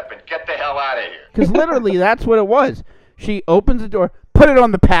doorstep and get the hell out of here. Because literally, that's what it was. She opens the door, put it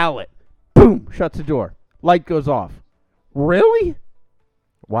on the pallet. Boom, shuts the door. Light goes off. Really?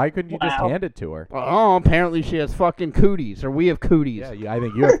 Why couldn't you just Wow. hand it to her? Oh, apparently she has fucking cooties, or we have cooties. Yeah, I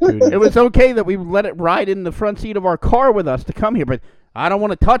think you have cooties. It was okay that we let it ride in the front seat of our car with us to come here, but I don't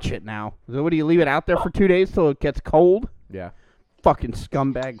want to touch it now. So what do you leave it out there for 2 days till it gets cold? Yeah. Fucking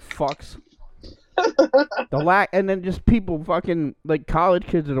scumbag fucks. And then just people fucking, like, college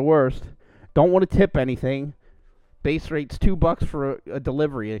kids are the worst. Don't want to tip anything. Base rate's $2 for a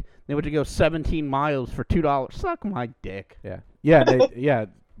delivery. They would go 17 miles for $2. Suck my dick. Yeah. Yeah,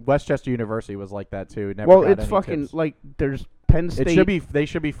 Westchester University was like that too. Never Well, got it's any fucking tips. like there's Penn State. They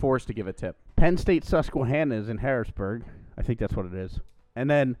should be forced to give a tip. Penn State Susquehanna is in Harrisburg. I think that's what it is. And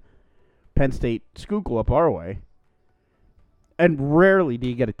then Penn State Schuylkill up our way. And rarely do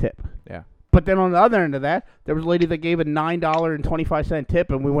you get a tip. Yeah. But then on the other end of that, there was a lady that gave a $9.25 tip,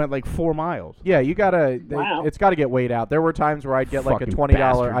 and we went like 4 miles. Yeah, you gotta. Wow. It's got to get weighed out. There were times where I'd get like a Fucking $20.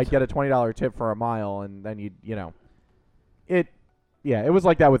 bastards. I'd get a $20 tip for a mile, and then it Yeah, it was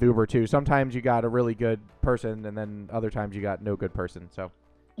like that with Uber too. Sometimes you got a really good person, and then other times you got no good person. So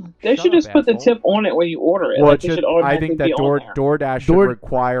They should just put the tip on it when you order it. Well, Like, it should I automatically think that be on there. DoorDash should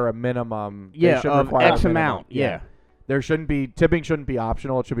require a minimum. Yeah, they should of require X a minimum. amount. Yeah. There shouldn't be tipping. Shouldn't be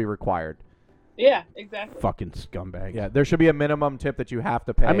optional. It should be required. Yeah, exactly. Fucking scumbag. Yeah, there should be a minimum tip that you have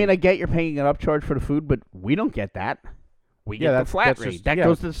to pay. I mean, I get you're paying an upcharge for the food, but we don't get that. We get the flat rate. just- that yeah.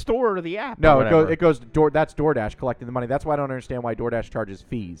 goes to the store or the app. No, or it goes. That's DoorDash collecting the money. That's why I don't understand why DoorDash charges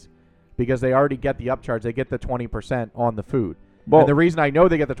fees, because they already get the upcharge. They get the 20% on the food. Well, and the reason I know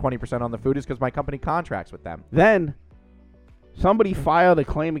they get the 20% on the food is because my company contracts with them. Then somebody filed a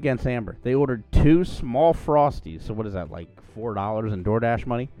claim against Amber. They ordered 2 small Frosties. So what is that, like $4 in DoorDash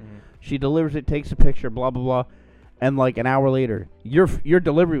money? Mm-hmm. She delivers it, takes a picture, blah, blah, blah. And like an hour later, your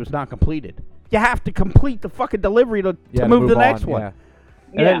delivery was not completed. You have to complete the fucking delivery to move to the next one. Yeah.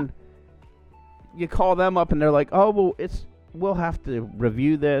 And then you call them up and they're like, oh, well, we'll have to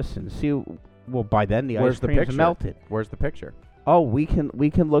review this and see. Well, by then the Where's ice the cream's picture? melted. Where's the picture? Oh, we can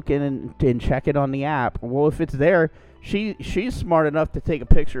look in and check it on the app. Well, if it's there, she's smart enough to take a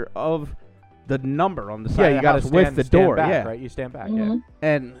picture of the number on the side you of the got to house with the stand door. back, Yeah, right? You stand back. Mm-hmm. Yeah.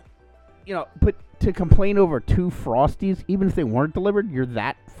 and but to complain over 2 Frosties, even if they weren't delivered, you're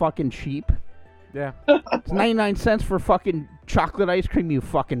that fucking cheap. Yeah. It's 99 cents for fucking chocolate ice cream, you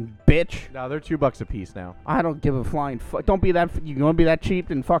fucking bitch. No, they're $2 a piece now. I don't give a flying fuck. Don't be that. You gonna be that cheap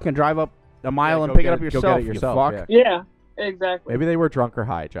and fucking drive up a mile Yeah, and go pick it get up it- go yourself. get it You yourself, fuck. yeah. Yeah, exactly. Maybe they were drunk or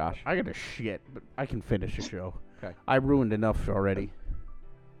high, Josh. I got to shit, but I can finish the show. Okay. I ruined enough already.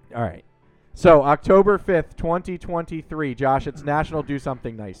 All right. So October 5th, 2023, Josh. It's National Do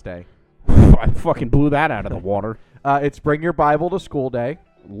Something Nice Day. I fucking blew that out of the water. It's Bring Your Bible to School Day.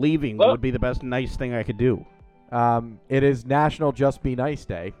 Leaving Oh. would be the best nice thing I could do. It is National Just Be Nice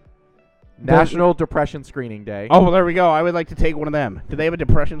Day. National Depression Screening Day. Oh, well, there we go. I would like to take one of them. Do they have a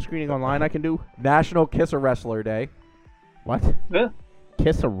depression screening online I can do? National Kiss a Wrestler Day. What? Yeah.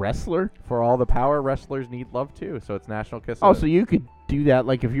 Kiss a wrestler? For all the power wrestlers need love too. So it's National Kiss. Oh, so you could do that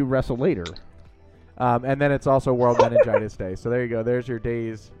like if you wrestle later. And then it's also World Meningitis Day. So there you go. There's your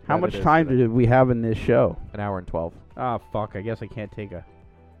days. How that much it is time today. did we have in this show? An hour and 12. Oh, fuck. I guess I can't take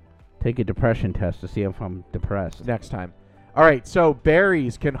a depression test to see if I'm depressed. Next time. All right, so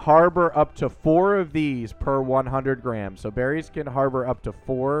berries can harbor up to 4 of these per 100 grams. So berries can harbor up to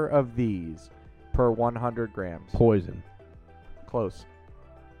 4 of these per 100 grams. Poison. Close.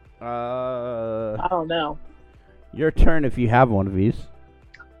 I don't know. Your turn if you have one of these.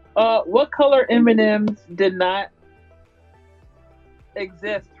 What color M&Ms did not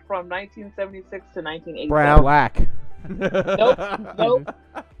exist from 1976 to 1987? Brown. Black. Nope.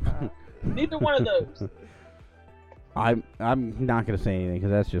 Neither one of those. I'm not gonna say anything because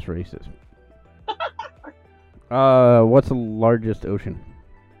that's just racist. What's the largest ocean?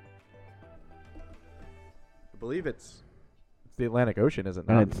 I believe it's the Atlantic Ocean, is it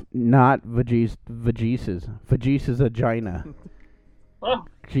And not? it's not Vagisis. Vagisis vagina. Oh,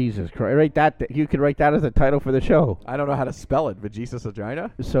 Jesus Christ! Write that. You could write that as a title for the show. I don't know how to spell it. Vagisis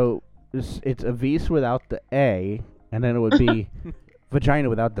vagina? So it's a vis without the A, and then it would be vagina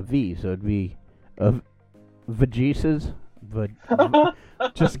without the V. So it'd be vagisis.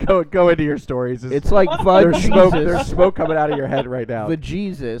 Just go into your stories. It's like there's smoke. vagisis. There's smoke coming out of your head right now.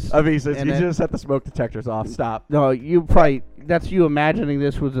 Vagisis. Avises, and you then- just set the smoke detectors off. Stop. No, you probably. That's you imagining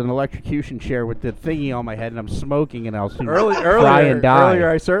this was an electrocution chair with the thingy on my head, and I'm smoking, and I'll soon fry and die. Earlier,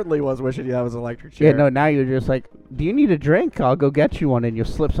 I certainly was wishing that was an electric chair. Yeah, no. Now you're just like, do you need a drink? I'll go get you one, and you'll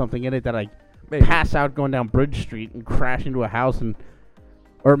slip something in it that I Maybe. pass out going down Bridge Street and crash into a house, and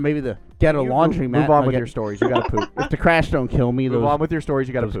or maybe the ghetto You laundry mat. Move on I'll with get- your stories. You gotta poop. If the crash don't kill me, Move those on with your stories.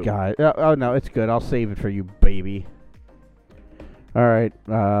 You gotta those poop. guys. Oh no, it's good. I'll save it for you, baby. All right,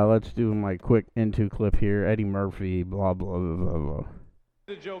 let's do my quick into clip here. Eddie Murphy, blah blah blah blah blah.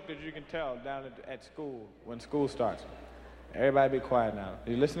 The joke that you can tell down at school when school starts. Everybody be quiet now. Are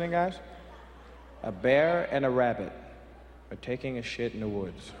you listening, guys? A bear and a rabbit are taking a shit in the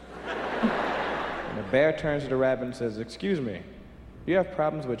woods. And the bear turns to the rabbit and says, "Excuse me, do you have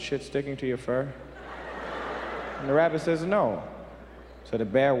problems with shit sticking to your fur?" And the rabbit says, "No." So the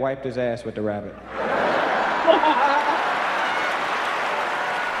bear wiped his ass with the rabbit.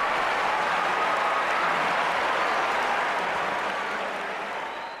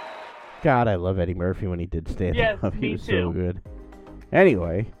 God, I love Eddie Murphy when he did stand Yes, up. He me was so too. good.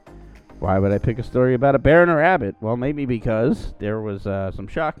 Anyway, why would I pick a story about a bear and a rabbit? Well, maybe because there was some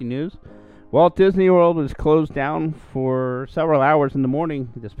shocking news. Walt Disney World was closed down for several hours in the morning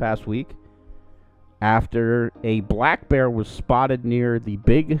this past week after a black bear was spotted near the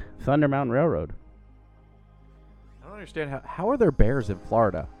Big Thunder Mountain Railroad. I don't understand how are there bears in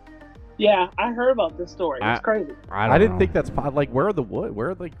Florida? Yeah, I heard about this story. It's crazy. I didn't think that's like where are the wood?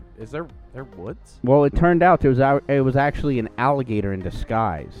 Where are is there woods? Well, it turned out it was actually an alligator in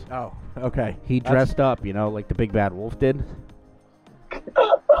disguise. Oh, okay. He dressed up, like the big bad wolf did.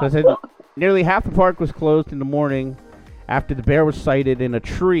 So it said nearly half the park was closed in the morning after the bear was sighted in a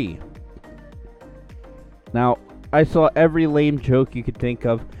tree. Now, I saw every lame joke you could think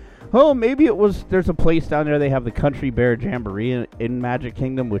of. Oh, maybe there's a place down there they have the Country Bear Jamboree in Magic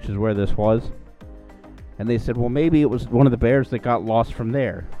Kingdom, which is where this was. And they said, well, maybe it was one of the bears that got lost from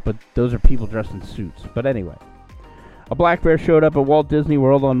there. But those are people dressed in suits. But anyway, a black bear showed up at Walt Disney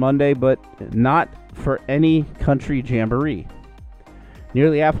World on Monday, but not for any country jamboree.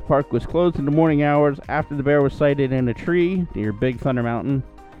 Nearly half the park was closed in the morning hours after the bear was sighted in a tree near Big Thunder Mountain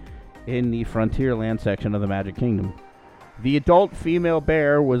in the Frontierland section of the Magic Kingdom. The adult female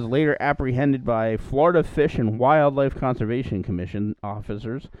bear was later apprehended by Florida Fish and Wildlife Conservation Commission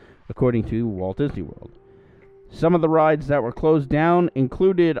officers, according to Walt Disney World. Some of the rides that were closed down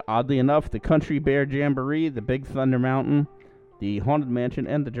included, oddly enough, the Country Bear Jamboree, the Big Thunder Mountain, the Haunted Mansion,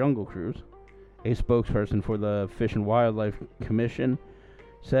 and the Jungle Cruise. A spokesperson for the Fish and Wildlife Commission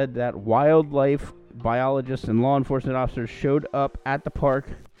said that wildlife biologists and law enforcement officers showed up at the park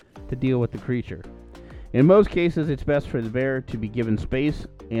to deal with the creature. In most cases, it's best for the bear to be given space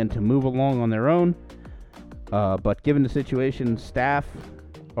and to move along on their own, but given the situation, staff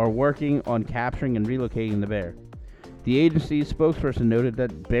are working on capturing and relocating the bear. The agency's spokesperson noted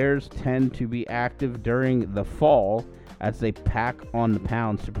that bears tend to be active during the fall as they pack on the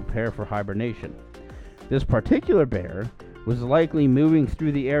pounds to prepare for hibernation. This particular bear was likely moving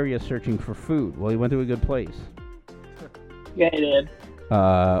through the area searching for food. Well, he went to a good place. Yeah, he did.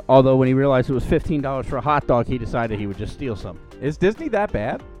 Although when he realized it was $15 for a hot dog, he decided he would just steal some. Is Disney that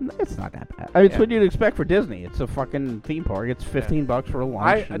bad? No, it's not that bad. I mean, it's what you'd expect for Disney. It's a fucking theme park. It's $15 for a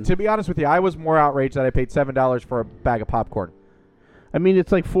lunch. To be honest with you, I was more outraged that I paid $7 for a bag of popcorn. I mean,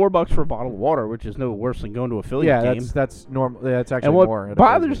 it's like $4 for a bottle of water, which is no worse than going to a Phillyis game. That's normal. That's actually and what more.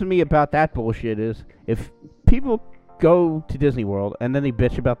 bothers me about that bullshit is if people go to Disney World and then they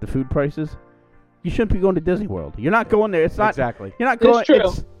bitch about the food prices, you shouldn't be going to Disney World. You're not going there. It's not exactly. You're not going.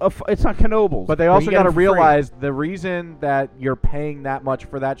 It's not Knoebels. But they also got to realize the reason that you're paying that much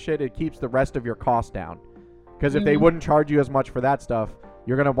for that shit, it keeps the rest of your cost down. Because if they wouldn't charge you as much for that stuff,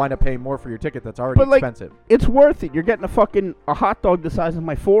 you're gonna wind up paying more for your ticket. That's already expensive. It's worth it. You're getting a hot dog the size of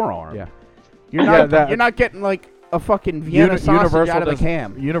my forearm. Yeah. You're not. You're not getting like a fucking Vienna sausage out of the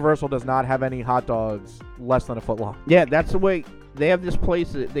ham. Universal does not have any hot dogs less than a foot long. Yeah, that's the way. They have this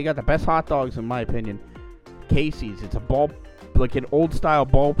place. They got the best hot dogs, in my opinion. Casey's. It's like an old style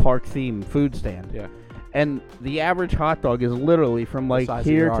ballpark themed food stand. Yeah. And the average hot dog is literally from like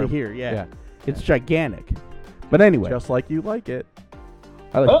here to here. Yeah. It's gigantic. But anyway, just like you like it.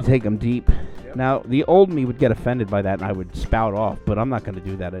 I like to take them deep. Yep. Now, the old me would get offended by that, and I would spout off. But I'm not going to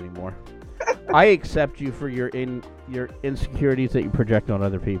do that anymore. I accept you for your insecurities that you project on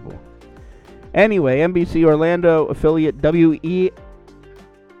other people. Anyway, NBC Orlando affiliate WE.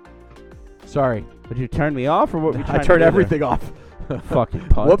 Sorry. Would you turn me off, or what? I turned everything off. Fucking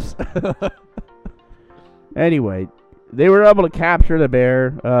putz. Whoops. Anyway, they were able to capture the bear.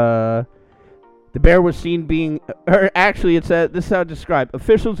 The bear was seen being... actually, it said, this is how it's described.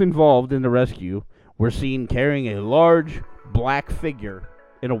 Officials involved in the rescue were seen carrying a large black figure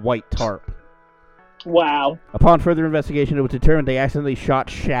in a white tarp. Wow. Upon further investigation, it was determined they accidentally shot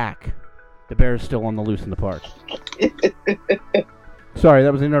Shaq. The bear is still on the loose in the park. Sorry,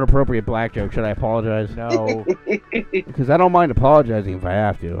 that was an inappropriate black joke. Should I apologize? No. Because I don't mind apologizing if I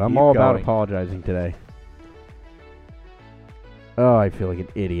have to. I'm all about apologizing today. Oh, I feel like an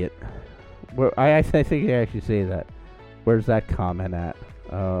idiot. I think I actually say that. Where's that comment at?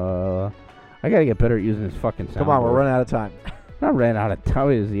 I gotta get better at using this fucking soundboard. Come on, we're running out of time. Not running out of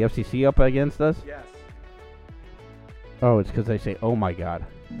time. Is the FCC up against us? Yes. Oh, it's because they say, oh my god.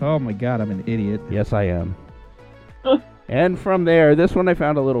 Oh my god, I'm an idiot. Yes, I am. And from there, this one I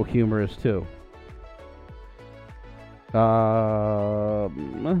found a little humorous too. A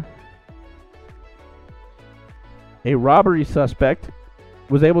robbery suspect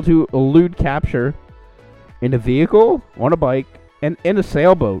was able to elude capture in a vehicle, on a bike, and in a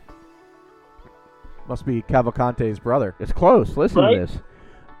sailboat. Must be Cavalcante's brother. It's close. Listen to this.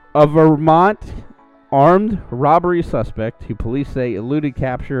 A Vermont armed robbery suspect who police say eluded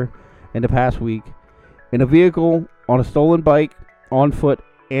capture in the past week in a vehicle, on a stolen bike, on foot,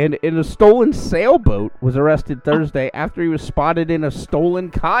 and in a stolen sailboat was arrested Thursday after he was spotted in a stolen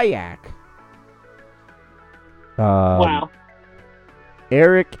kayak. Wow.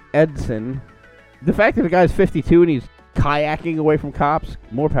 Eric Edson the fact that the guy's 52 and he's kayaking away from cops,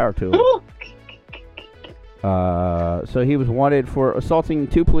 more power to him. So he was wanted for assaulting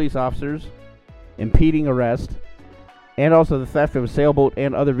 2 police officers, impeding arrest, and also the theft of a sailboat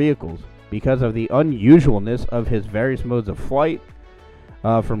and other vehicles because of the unusualness of his various modes of flight,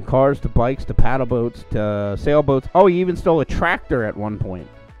 from cars to bikes to paddle boats to sailboats. Oh, he even stole a tractor at one point.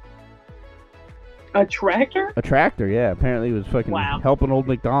 A tractor? A tractor, yeah. Apparently he was fucking Wow. helping old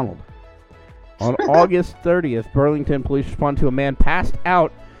McDonald. On August 30th, Burlington police responded to a man passed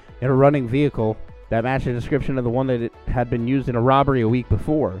out in a running vehicle that matched the description of the one that had been used in a robbery a week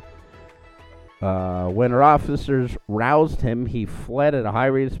before. When our officers roused him, he fled at a high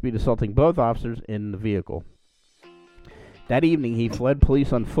rate of speed, assaulting both officers in the vehicle. That evening, he fled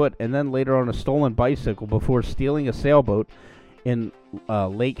police on foot and then later on a stolen bicycle before stealing a sailboat in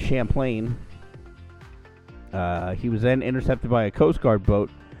Lake Champlain. He was then intercepted by a Coast Guard boat,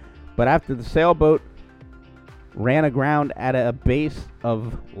 but after the sailboat ran aground at a base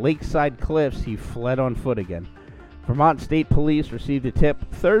of lakeside cliffs, he fled on foot again. Vermont State Police received a tip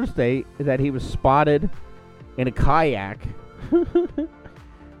Thursday that he was spotted in a kayak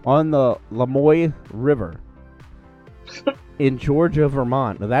on the Lamoille River in Georgia,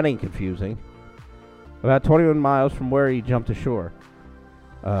 Vermont. Now that ain't confusing. About 21 miles from where he jumped ashore.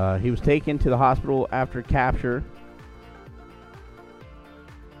 He was taken to the hospital after capture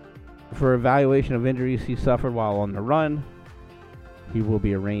for evaluation of injuries he suffered while on the run. He will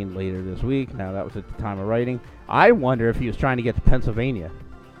be arraigned later this week. Now, that was at the time of writing. I wonder if he was trying to get to Pennsylvania.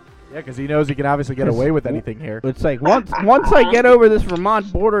 Yeah, because he knows he can obviously get away with anything here. It's like, once I get over this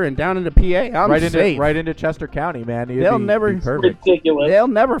Vermont border and down into PA, I'm safe. Right into Chester County, man. They'll never be perfect. Ridiculous. They'll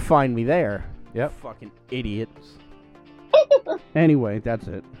never find me there. Yep. Fucking idiots. Anyway, that's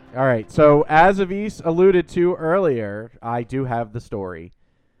it. All right. So, as Avis alluded to earlier, I do have the story.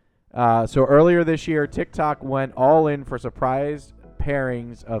 So earlier this year, TikTok went all in for surprise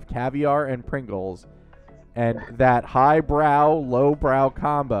pairings of caviar and Pringles, and that highbrow, lowbrow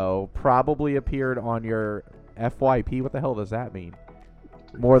combo probably appeared on your FYP. What the hell does that mean?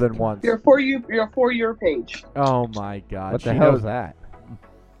 More than once. Your for you page. Oh my God! What the hell is that?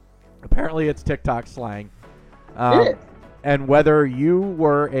 Apparently, it's TikTok slang. It is. And whether you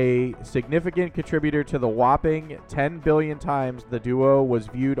were a significant contributor to the whopping 10 billion times the duo was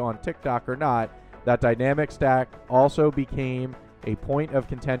viewed on TikTok or not, that dynamic stack also became a point of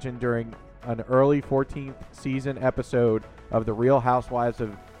contention during an early 14th season episode of The Real Housewives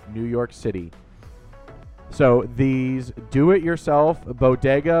of New York City. So these do-it-yourself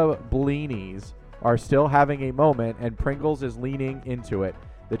bodega blinis are still having a moment, and Pringles is leaning into it.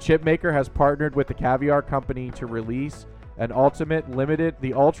 The chip maker has partnered with the caviar company to release an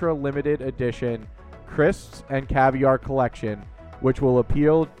ultra limited edition crisps and caviar collection, which will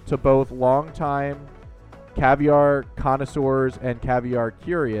appeal to both longtime caviar connoisseurs and caviar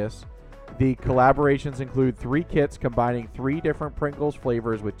curious. The collaborations include 3 kits combining 3 different Pringles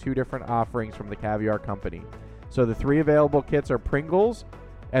flavors with 2 different offerings from the caviar company. So the 3 available kits are Pringles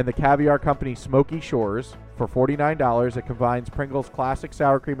and the caviar company Smoky Shores for $49. It combines Pringles classic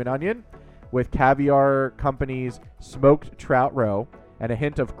sour cream and onion with caviar company's smoked trout roe and a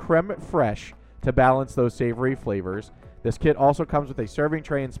hint of creme fraiche to balance those savory flavors. This kit also comes with a serving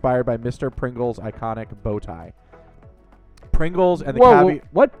tray inspired by Mr. Pringles' iconic bow tie. Pringles and the caviar...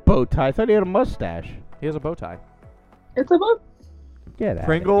 What bow tie? I thought he had a mustache. He has a bow tie. It's a book. Get out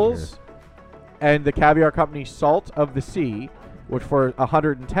Pringles and the caviar company Salt of the Sea, which for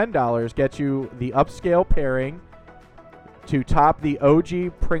 $110 gets you the upscale pairing to top the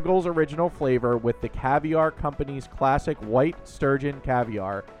OG Pringles original flavor with the caviar company's classic white sturgeon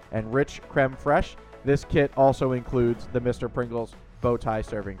caviar and rich creme fraiche. This kit also includes the Mr. Pringles bow tie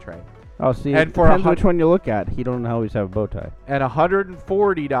serving tray. Oh, see, and it for depends which one you look at. He don't always have a bow tie. And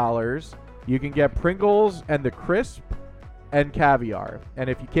 $140, you can get Pringles and the crisp and caviar. And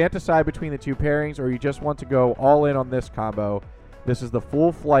if you can't decide between the 2 pairings or you just want to go all in on this combo, this is the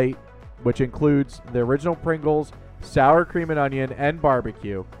full flight, which includes the original Pringles, sour cream and onion, and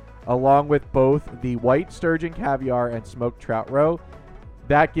barbecue, along with both the white sturgeon caviar and smoked trout roe.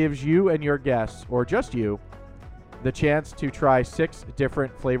 That gives you and your guests, or just you, the chance to try 6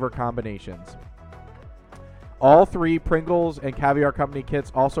 different flavor combinations. All 3 Pringles and Caviar Company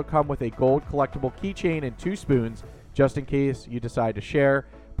kits also come with a gold collectible keychain and 2 spoons, just in case you decide to share.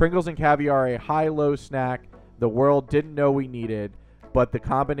 Pringles and caviar are a high-low snack the world didn't know we needed, but the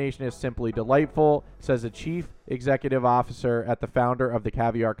combination is simply delightful, says the chief executive officer at the founder of the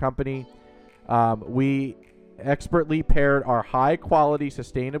Caviar Company. We expertly paired our high-quality,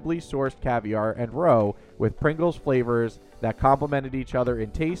 sustainably sourced caviar and roe with Pringles flavors that complemented each other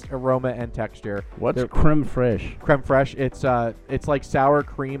in taste, aroma, and texture. What's creme fraiche? Creme fraiche. It's like sour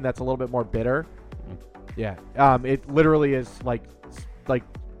cream that's a little bit more bitter. Yeah. It literally is like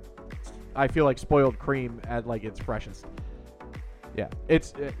I feel like spoiled cream at like its freshest. Yeah.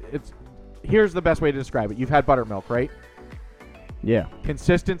 It's here's the best way to describe it. You've had buttermilk, right? Yeah.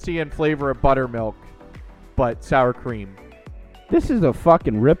 Consistency and flavor of buttermilk, but sour cream. This is a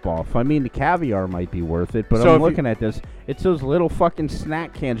fucking ripoff. I mean, the caviar might be worth it, but So I'm if looking at this. It's those little fucking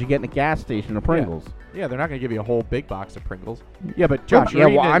snack cans you get in a gas station of Pringles. Yeah, they're not going to give you a whole big box of Pringles. Yeah, but Josh, Yeah, you're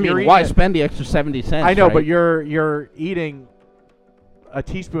well, eating I it- you're mean, eating why it- spend the extra 70 cents? I know, right? but you're eating a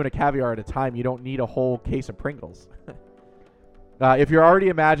teaspoon of caviar at a time. You don't need a whole case of Pringles. If you're already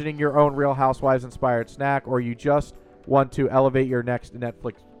imagining your own Real Housewives-inspired snack, or you just want to elevate your next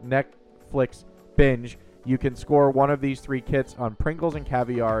Netflix binge, you can score one of these 3 kits on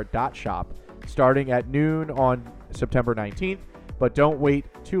pringlesandcaviar.shop starting at noon on September 19th. But don't wait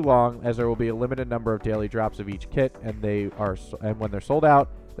too long, as there will be a limited number of daily drops of each kit, and when they're sold out,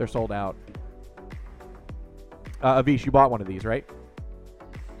 they're sold out. Avish, you bought one of these, right?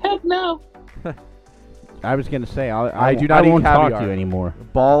 Heck no. I was going to say, I do not I won't eat talk caviar. to you anymore.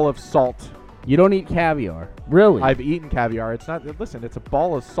 Ball of salt. You don't eat caviar. Really? I've eaten caviar. It's not. Listen, it's a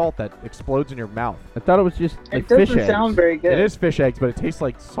ball of salt that explodes in your mouth. I thought it was just like It fish doesn't eggs. sound very good. It is fish eggs, but it tastes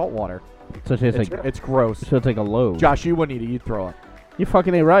like salt water. So it tastes It's gross. So it's like a load. Josh, you wouldn't eat it. You'd throw up. You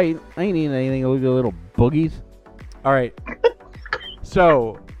fucking ain't right. I ain't eating anything. Look at the little boogies. All right.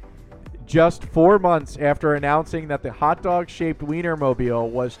 So, just 4 months after announcing that the hot dog-shaped Wienermobile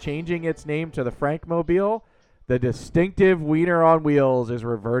was changing its name to the Frankmobile, the distinctive Wiener on wheels is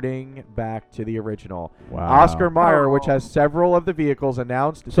reverting back to the original. Wow. Oscar Mayer, which has several of the vehicles,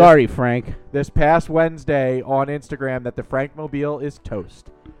 announced Sorry, Frank. this past Wednesday on Instagram that the Frankmobile is toast.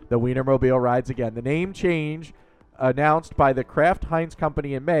 The Wienermobile rides again. The name change, announced by the Kraft Heinz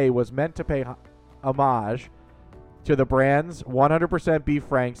Company in May, was meant to pay homage to the brand's 100% beef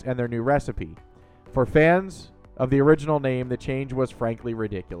franks and their new recipe. For fans of the original name, the change was frankly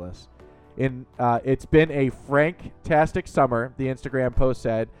ridiculous. It's been a Frank-tastic summer, the Instagram post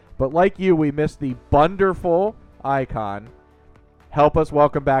said, but like you, we missed the Bunderful icon. Help us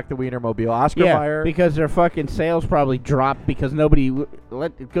welcome back the Wienermobile. Oscar Mayer. Because their fucking sales probably dropped because nobody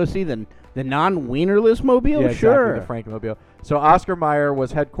go see the non-wienerless mobile. Yeah, sure. exactly, the Frankmobile. So Oscar Mayer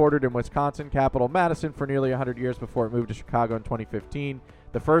was headquartered in Wisconsin capital Madison for nearly 100 years before it moved to Chicago in 2015.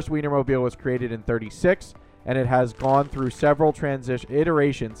 The first Wienermobile was created in 1936, and it has gone through several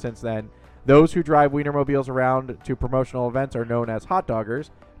iterations since then. Those who drive Wienermobiles around to promotional events are known as hot doggers.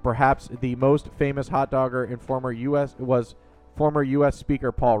 Perhaps the most famous hot dogger in former U.S.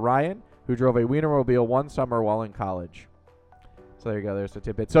 Speaker Paul Ryan, who drove a Wienermobile one summer while in college. So there you go. There's the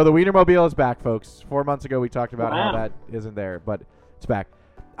tidbit. So the Wienermobile is back, folks. 4 months ago, we talked about how that isn't there, but it's back.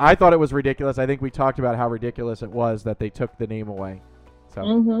 I thought it was ridiculous. I think we talked about how ridiculous it was that they took the name away.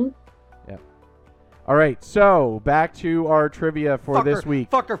 So, yeah. All right. So back to our trivia for this week.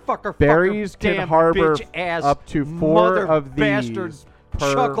 Berries can harbor up to 4 of these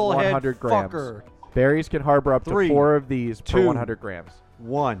per 100 grams. Berries can harbor up to 4 of these per 100 grams.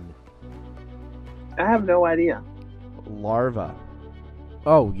 1. I have no idea. Larva.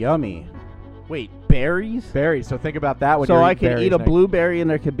 Oh, yummy. Wait, berries? Berries. So think about that when So you're I eating can berries eat a next. blueberry and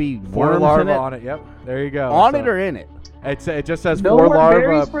there could be 4 worms larvae in it? on it. Yep. There you go. On So it or in it? it just says No 4 more larvae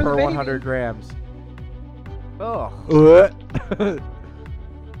berries for the per baby? 100 grams. Oh.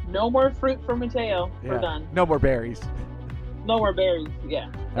 No more fruit for Mateo. We're done. No more berries. No more berries. Yeah.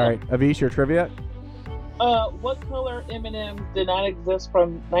 All right, Avish, your trivia. What color M&M did not exist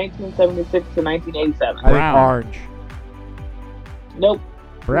from 1976 to 1987? I think Brown. orange. Nope.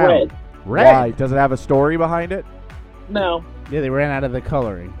 Brown. Red. Why? Does it have a story behind it? No. Yeah, they ran out of the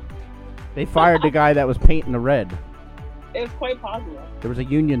coloring. They fired the guy that was painting the red. It's quite possible. There was a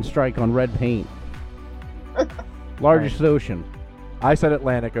union strike on red paint. Largest ocean. I said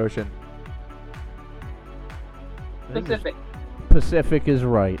Atlantic Ocean. Pacific. Pacific is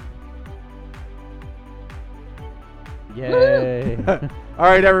right. Yay. All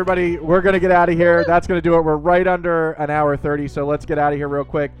right, everybody, we're going to get out of here. That's going to do it. We're right under an hour 30, so let's get out of here real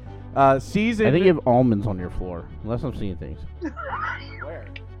quick. Season. I think you have almonds on your floor, unless I'm seeing things. Where?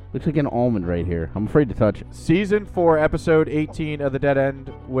 Looks like an almond right here. I'm afraid to touch it. Season 4, episode 18 of The Dead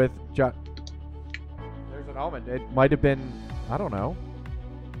End with John. There's an almond. It might have been, I don't know.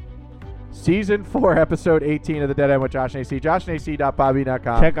 Season 4, episode 18 of The Dead End with Josh and AC.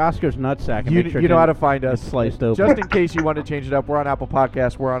 JoshandAC.bobby.com. Check Oscar's nutsack and make sure You know how to find us. it's sliced open. Just in case you want to change it up, we're on Apple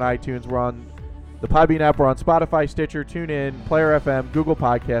Podcasts, we're on iTunes, we're on the Podbean app. We're on Spotify, Stitcher, TuneIn, Player FM, Google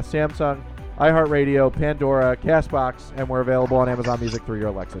Podcasts, Samsung, iHeartRadio, Pandora, CastBox, and we're available on Amazon Music through your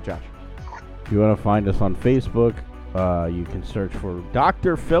Alexa. Josh. If you want to find us on Facebook, you can search for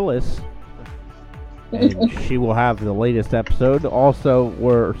Dr. Phillyis, and she will have the latest episode. Also,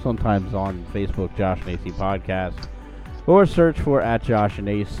 we're sometimes on Facebook, Josh and AC Podcast, or search for @Josh and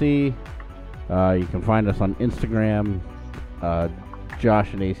AC. You can find us on Instagram,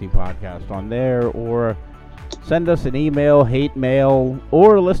 Josh and AC Podcast on there, or send us an email, hate mail,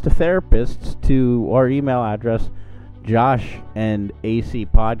 or a list of therapists to our email address,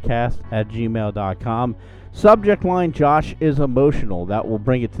 joshandacpodcast@gmail.com. Subject line, Josh is emotional. That will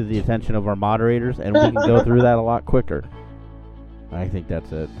bring it to the attention of our moderators, and we can go through that a lot quicker. I think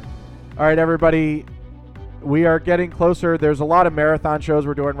that's it. All right, everybody. We are getting closer. There's a lot of marathon shows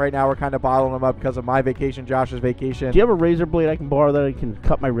we're doing right now. We're kind of bottling them up because of my vacation, Josh's vacation. Do you have a razor blade I can borrow that I can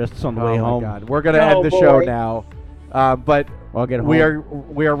cut my wrists on the way home? Oh, my God. We're going to end the show now. But I'll get home.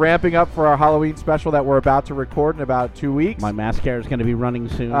 we are ramping up for our Halloween special that we're about to record in about 2 weeks. My mascara is going to be running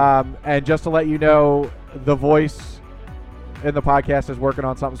soon. And just to let you know, the voice in the podcast is working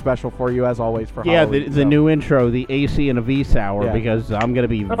on something special for you, as always, for Halloween. the new intro, the AC and a V sour, because I'm going to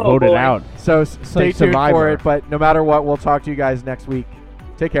be voted out. So stay tuned for it, but no matter what, we'll talk to you guys next week.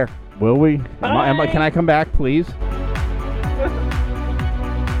 Take care. Will we? Can I come back, please?